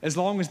 as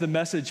long as the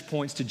message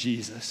points to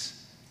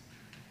Jesus.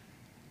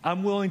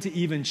 I'm willing to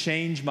even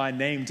change my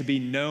name to be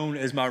known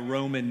as my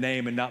Roman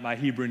name and not my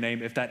Hebrew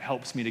name if that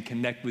helps me to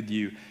connect with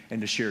you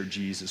and to share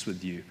Jesus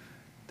with you.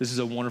 This is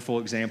a wonderful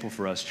example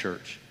for us,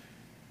 church.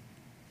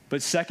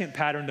 But second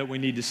pattern that we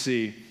need to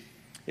see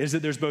is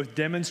that there's both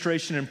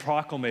demonstration and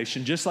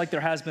proclamation, just like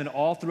there has been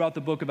all throughout the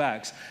book of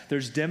Acts.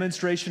 There's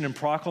demonstration and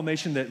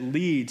proclamation that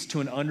leads to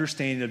an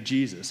understanding of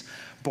Jesus.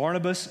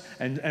 Barnabas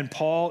and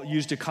Paul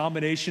used a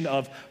combination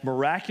of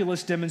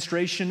miraculous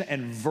demonstration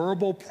and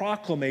verbal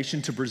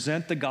proclamation to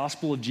present the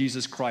gospel of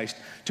Jesus Christ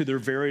to their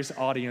various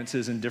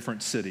audiences in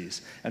different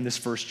cities in this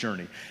first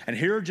journey. And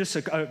here are just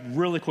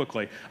really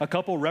quickly, a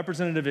couple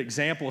representative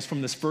examples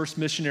from this first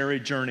missionary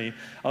journey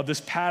of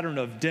this pattern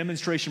of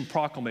demonstration,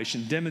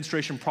 proclamation,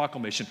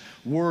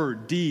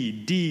 word,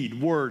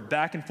 deed, word,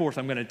 back and forth.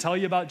 I'm going to tell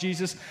you about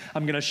Jesus.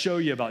 I'm going to show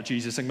you about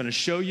Jesus. I'm going to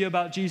show you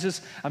about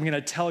Jesus. I'm going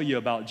to tell you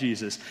about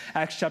Jesus.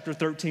 Acts chapter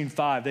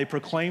 13:5, they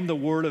proclaimed the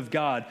word of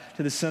God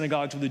to the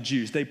synagogues of the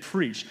Jews. They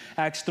preached.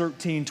 Acts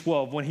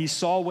 13:12, when he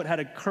saw what had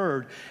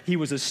occurred, he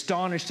was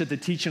astonished at the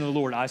teaching of the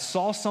Lord. I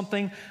saw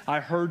something, I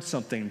heard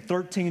something.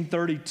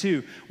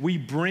 13:32, we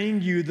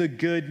bring you the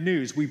good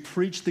news. We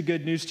preach the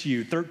good news to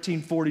you.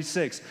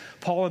 13:46,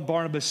 Paul and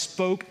Barnabas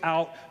spoke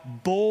out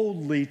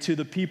boldly to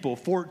the people.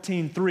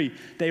 14:3,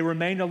 they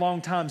remained a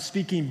long time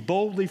speaking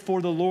boldly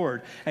for the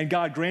Lord, and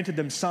God granted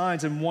them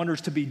signs and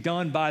wonders to be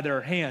done by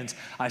their hands.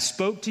 I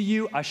spoke to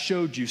you, I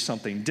showed you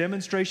something.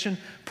 Demonstration,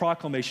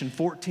 proclamation.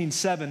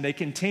 14:7, they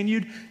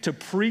continued to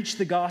preach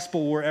the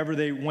gospel wherever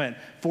they went.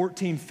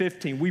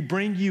 14:15, we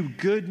bring you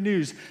good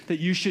news that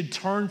you should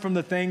turn from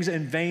the things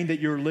in vain that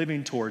you're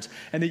living towards,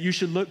 and that you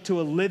should look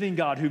to a living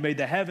God who made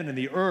the heaven and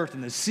the earth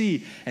and the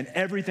sea and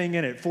everything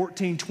in it.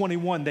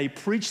 14:21, they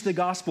preached the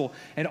gospel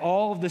in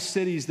all of the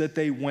cities that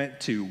they went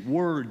to.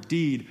 Word,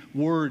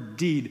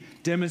 deed,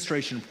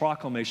 demonstration,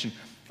 proclamation.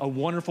 A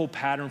wonderful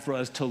pattern for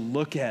us to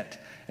look at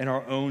in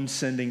our own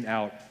sending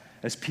out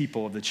as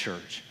people of the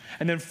church.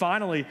 And then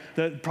finally,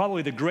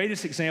 probably the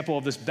greatest example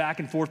of this back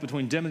and forth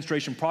between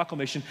demonstration and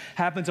proclamation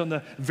happens on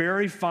the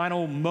very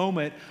final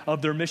moment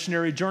of their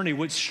missionary journey,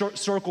 which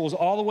circles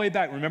all the way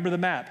back. Remember the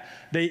map.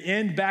 They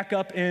end back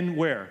up in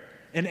where?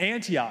 In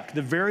Antioch,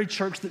 the very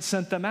church that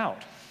sent them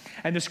out.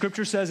 And the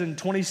scripture says in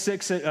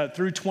 26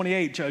 through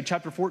 28,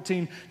 chapter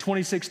 14,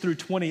 26 through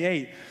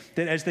 28,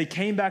 that as they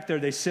came back there,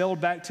 they sailed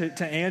back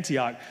to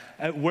Antioch,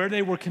 where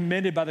they were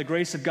commended by the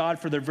grace of God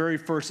for their very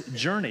first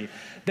journey.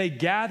 They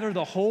gather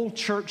the whole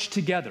church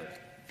together,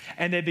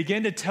 and they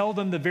begin to tell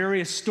them the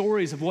various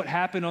stories of what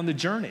happened on the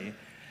journey.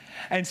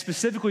 And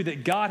specifically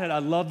that God had, I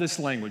love this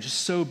language, it's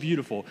so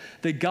beautiful,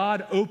 that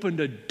God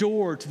opened a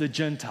door to the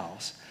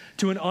Gentiles,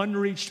 to an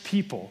unreached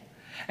people,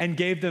 and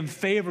gave them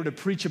favor to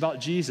preach about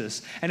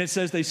Jesus. And it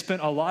says they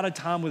spent a lot of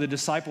time with the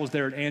disciples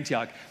there at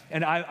Antioch.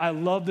 And I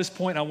love this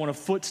point. I want to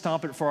foot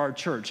stomp it for our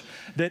church.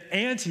 That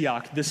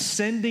Antioch, the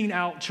sending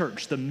out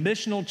church, the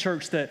missional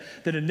church that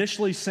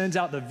initially sends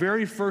out the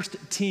very first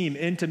team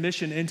into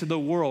mission into the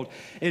world,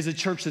 is a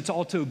church that's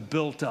also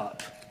built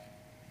up.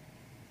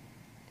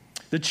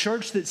 The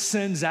church that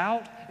sends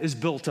out is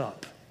built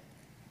up.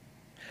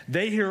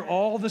 They hear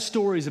all the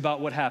stories about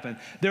what happened.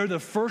 They're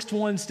the first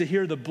ones to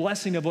hear the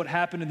blessing of what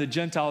happened in the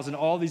Gentiles in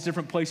all these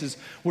different places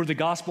where the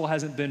gospel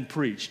hasn't been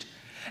preached.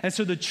 And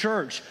so the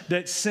church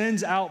that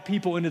sends out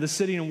people into the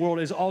city and world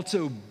is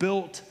also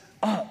built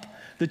up.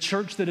 The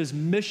church that is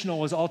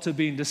missional is also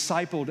being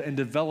discipled and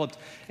developed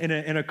in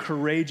a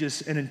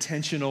courageous and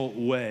intentional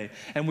way.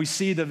 And we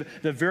see the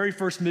very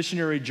first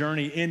missionary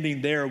journey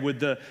ending there with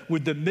the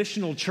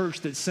missional church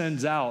that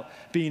sends out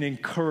being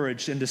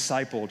encouraged and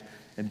discipled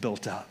and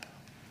built up.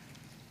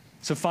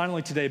 So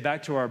finally today,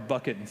 back to our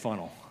bucket and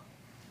funnel.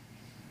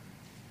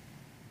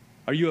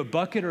 Are you a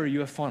bucket or are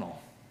you a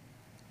funnel?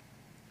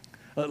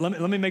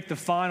 Let me make the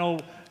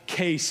final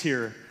case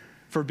here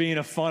for being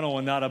a funnel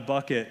and not a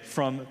bucket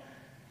from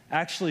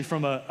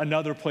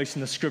another place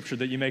in the scripture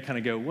that you may kind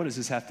of go, what does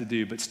this have to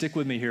do? But stick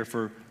with me here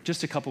for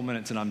just a couple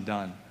minutes and I'm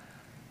done.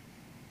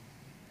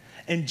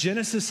 In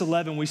Genesis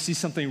 11, we see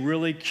something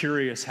really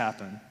curious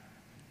happen.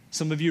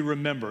 Some of you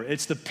remember.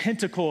 It's the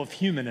pinnacle of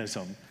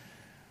humanism,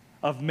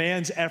 of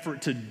man's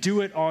effort to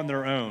do it on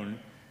their own.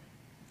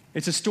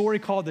 It's a story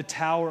called the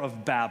Tower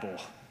of Babel.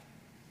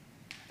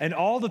 And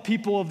all the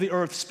people of the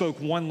earth spoke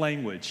one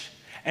language.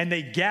 And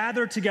they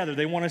gather together.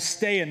 They want to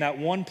stay in that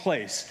one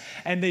place.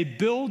 And they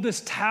build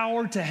this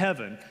tower to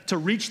heaven to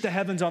reach the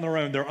heavens on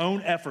their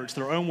own efforts,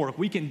 their own work.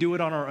 We can do it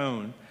on our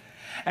own.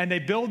 And they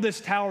build this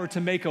tower to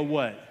make a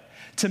what?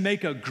 To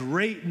make a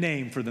great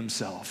name for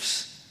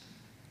themselves.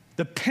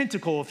 The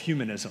pinnacle of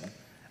humanism.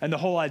 And the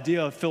whole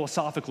idea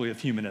philosophically of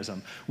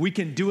humanism. We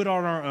can do it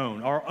on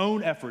our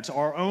own efforts,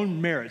 our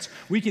own merits.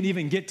 We can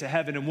even get to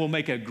heaven and we'll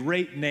make a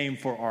great name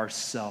for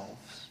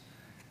ourselves.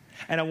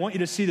 And I want you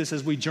to see this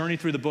as we journey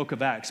through the book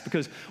of Acts,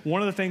 because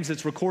one of the things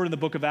that's recorded in the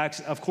book of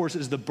Acts, of course,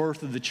 is the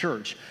birth of the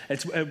church.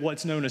 It's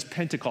what's known as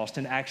Pentecost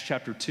in Acts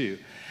chapter 2.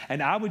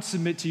 And I would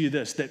submit to you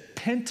this, that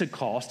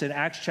Pentecost in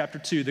Acts chapter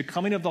 2, the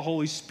coming of the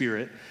Holy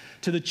Spirit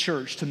to the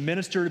church to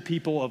minister to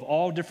people of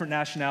all different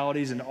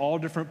nationalities and all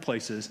different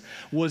places,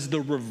 was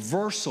the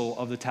reversal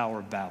of the Tower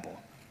of Babel.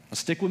 Now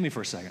stick with me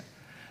for a second.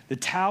 The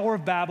Tower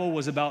of Babel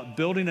was about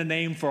building a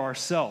name for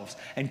ourselves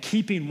and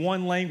keeping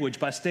one language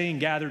by staying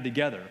gathered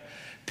together.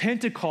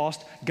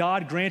 Pentecost,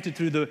 God granted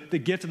through the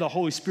gift of the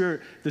Holy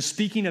Spirit, the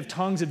speaking of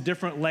tongues of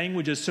different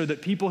languages so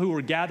that people who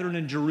were gathered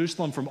in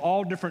Jerusalem from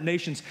all different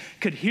nations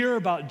could hear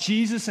about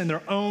Jesus in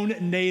their own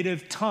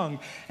native tongue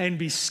and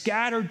be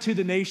scattered to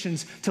the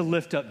nations to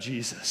lift up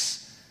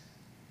Jesus.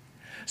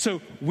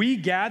 So we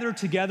gather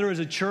together as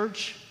a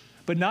church,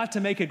 but not to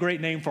make a great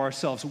name for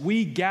ourselves.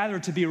 We gather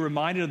to be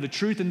reminded of the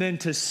truth and then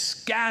to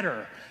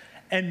scatter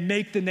and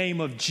make the name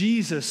of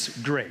Jesus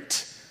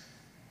great,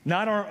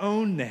 not our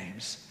own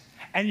names.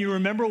 And you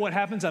remember what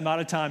happens? I'm out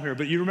of time here,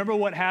 but you remember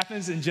what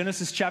happens in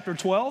Genesis chapter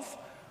 12?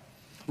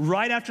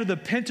 Right after the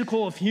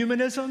pentacle of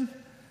humanism,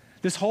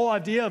 this whole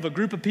idea of a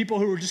group of people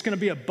who were just going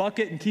to be a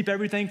bucket and keep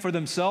everything for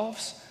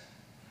themselves.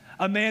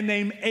 A man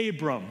named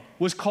Abram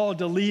was called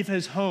to leave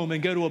his home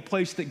and go to a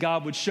place that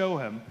God would show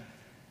him.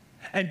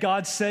 And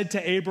God said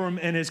to Abram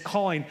in his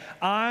calling,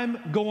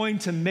 I'm going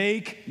to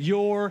make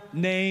your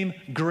name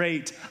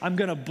great. I'm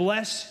going to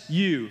bless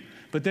you.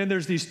 But then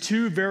there's these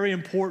two very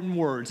important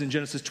words in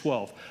Genesis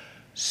 12.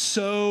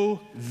 So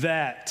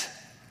that.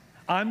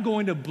 I'm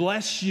going to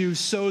bless you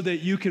so that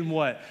you can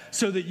what?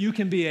 So that you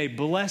can be a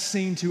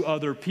blessing to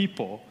other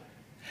people.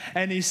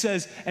 And he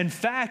says, in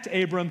fact,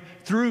 Abram,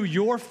 through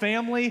your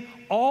family,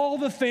 all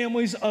the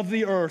families of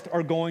the earth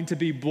are going to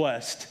be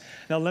blessed.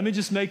 Now, let me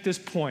just make this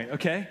point,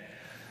 okay?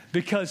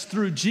 Because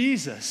through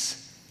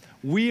Jesus,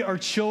 we are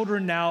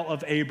children now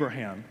of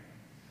Abraham.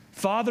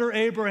 Father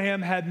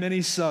Abraham had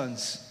many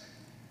sons,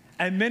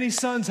 and many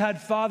sons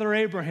had Father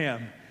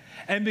Abraham.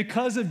 And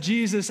because of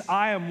Jesus,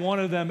 I am one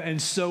of them,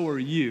 and so are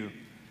you.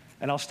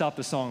 And I'll stop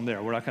the song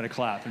there. We're not going to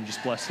clap and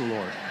just bless the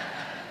Lord.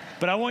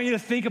 But I want you to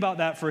think about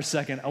that for a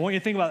second.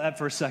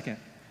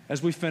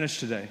 As we finish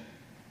today.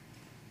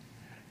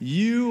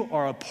 You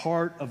are a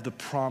part of the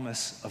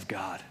promise of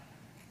God.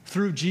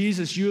 Through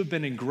Jesus, you have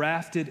been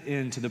engrafted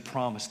into the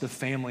promise, the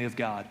family of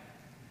God.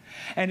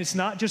 And it's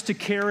not just to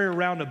carry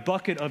around a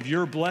bucket of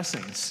your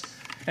blessings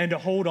and to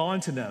hold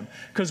on to them.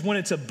 Because when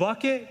it's a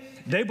bucket,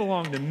 they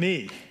belong to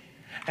me.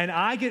 And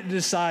I get to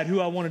decide who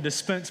I want to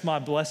dispense my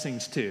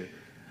blessings to.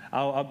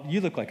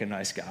 You look like a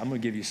nice guy. I'm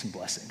going to give you some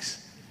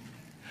blessings.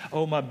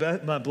 Oh, my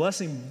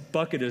blessing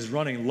bucket is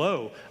running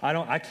low.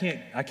 I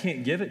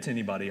can't give it to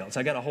anybody else.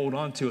 I got to hold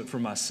on to it for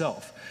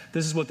myself.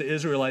 This is what the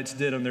Israelites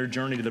did on their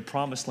journey to the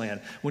promised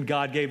land. When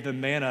God gave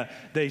them manna,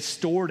 they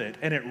stored it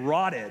and it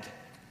rotted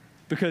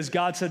because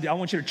God said, I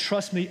want you to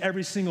trust me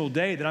every single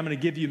day that I'm going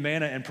to give you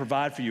manna and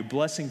provide for you,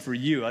 blessing for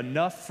you,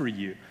 enough for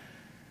you.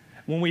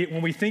 When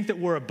we think that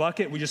we're a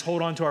bucket, we just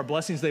hold on to our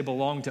blessings. They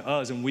belong to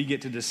us and we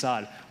get to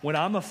decide. When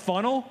I'm a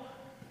funnel,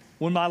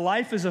 when my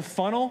life is a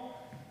funnel,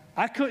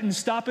 I couldn't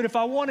stop it if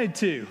I wanted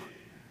to.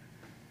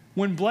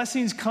 When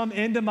blessings come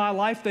into my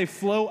life, they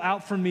flow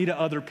out from me to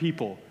other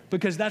people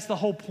because that's the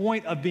whole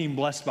point of being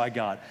blessed by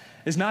God.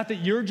 It's not that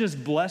you're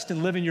just blessed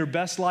and living your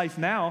best life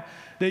now,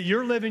 that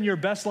you're living your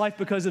best life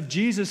because of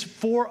Jesus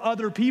for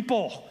other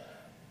people.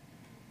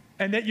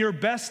 And that your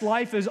best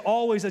life is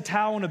always a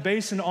towel and a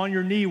basin on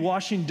your knee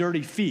washing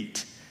dirty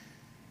feet.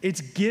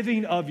 It's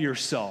giving of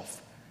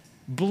yourself.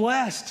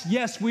 Blessed.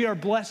 Yes, we are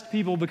blessed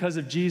people because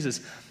of Jesus.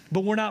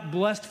 But we're not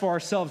blessed for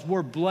ourselves.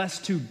 We're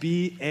blessed to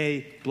be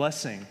a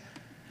blessing.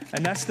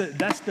 And that's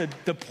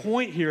the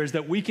point here is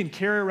that we can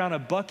carry around a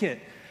bucket.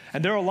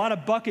 And there are a lot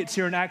of buckets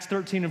here in Acts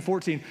 13 and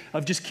 14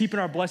 of just keeping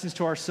our blessings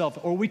to ourselves.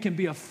 Or we can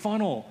be a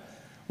funnel.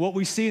 What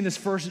we see in this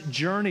first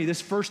journey, this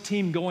first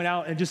team going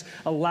out and just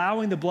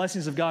allowing the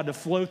blessings of God to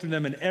flow through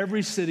them in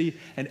every city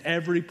and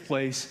every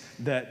place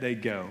that they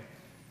go.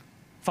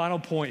 Final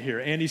point here.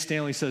 Andy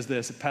Stanley says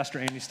this. Pastor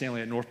Andy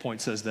Stanley at North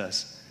Point says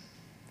this.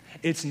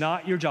 It's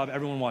not your job,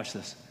 everyone watch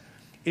this.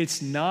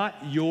 It's not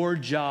your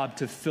job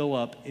to fill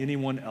up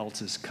anyone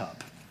else's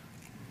cup.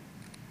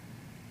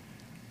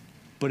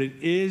 But it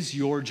is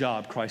your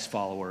job, Christ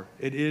follower.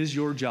 It is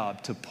your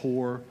job to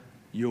pour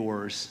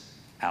yours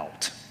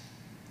out.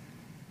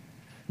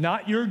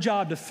 Not your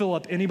job to fill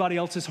up anybody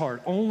else's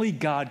heart. Only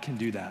God can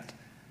do that.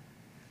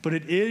 But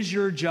it is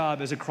your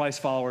job as a Christ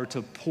follower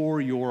to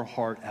pour your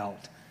heart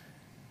out,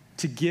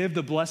 to give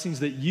the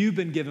blessings that you've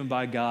been given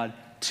by God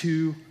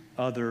to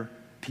other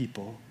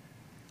people.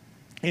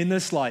 In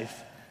this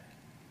life,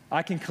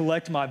 I can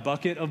collect my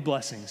bucket of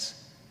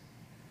blessings,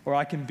 or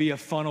I can be a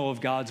funnel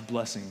of God's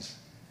blessings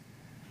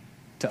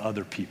to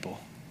other people.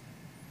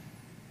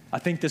 I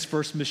think this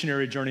first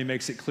missionary journey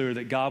makes it clear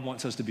that God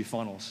wants us to be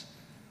funnels.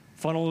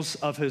 Funnels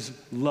of his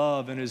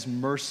love and his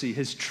mercy,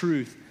 his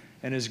truth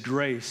and his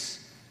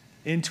grace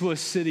into a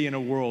city and a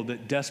world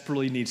that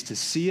desperately needs to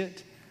see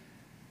it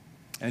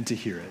and to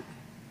hear it.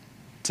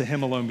 To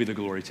him alone be the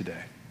glory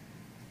today.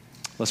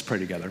 Let's pray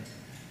together.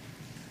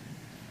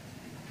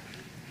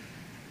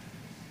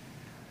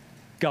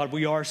 God,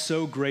 we are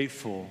so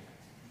grateful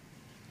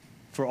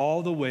for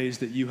all the ways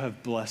that you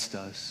have blessed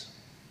us.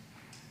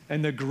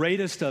 And the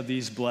greatest of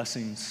these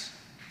blessings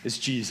is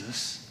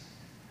Jesus.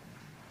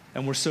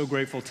 And we're so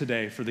grateful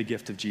today for the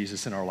gift of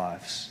Jesus in our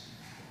lives.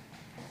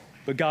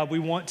 But God, we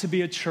want to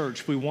be a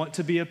church. We want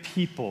to be a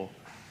people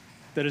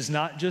that is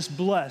not just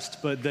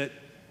blessed, but that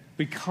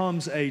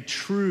becomes a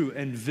true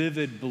and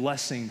vivid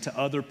blessing to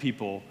other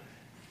people,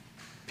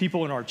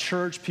 people in our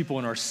church, people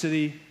in our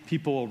city,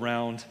 people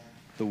around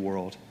the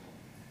world.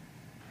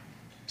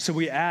 So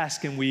we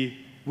ask and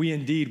we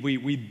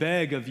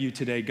beg of you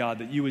today, God,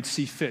 that you would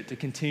see fit to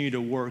continue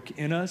to work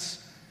in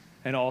us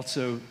and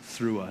also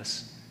through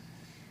us.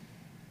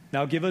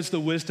 Now give us the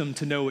wisdom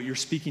to know what you're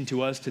speaking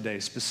to us today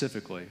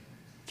specifically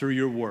through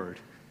your word.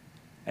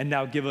 And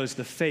now give us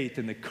the faith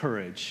and the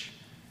courage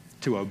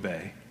to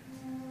obey.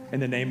 In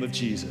the name of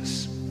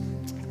Jesus,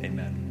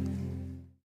 amen.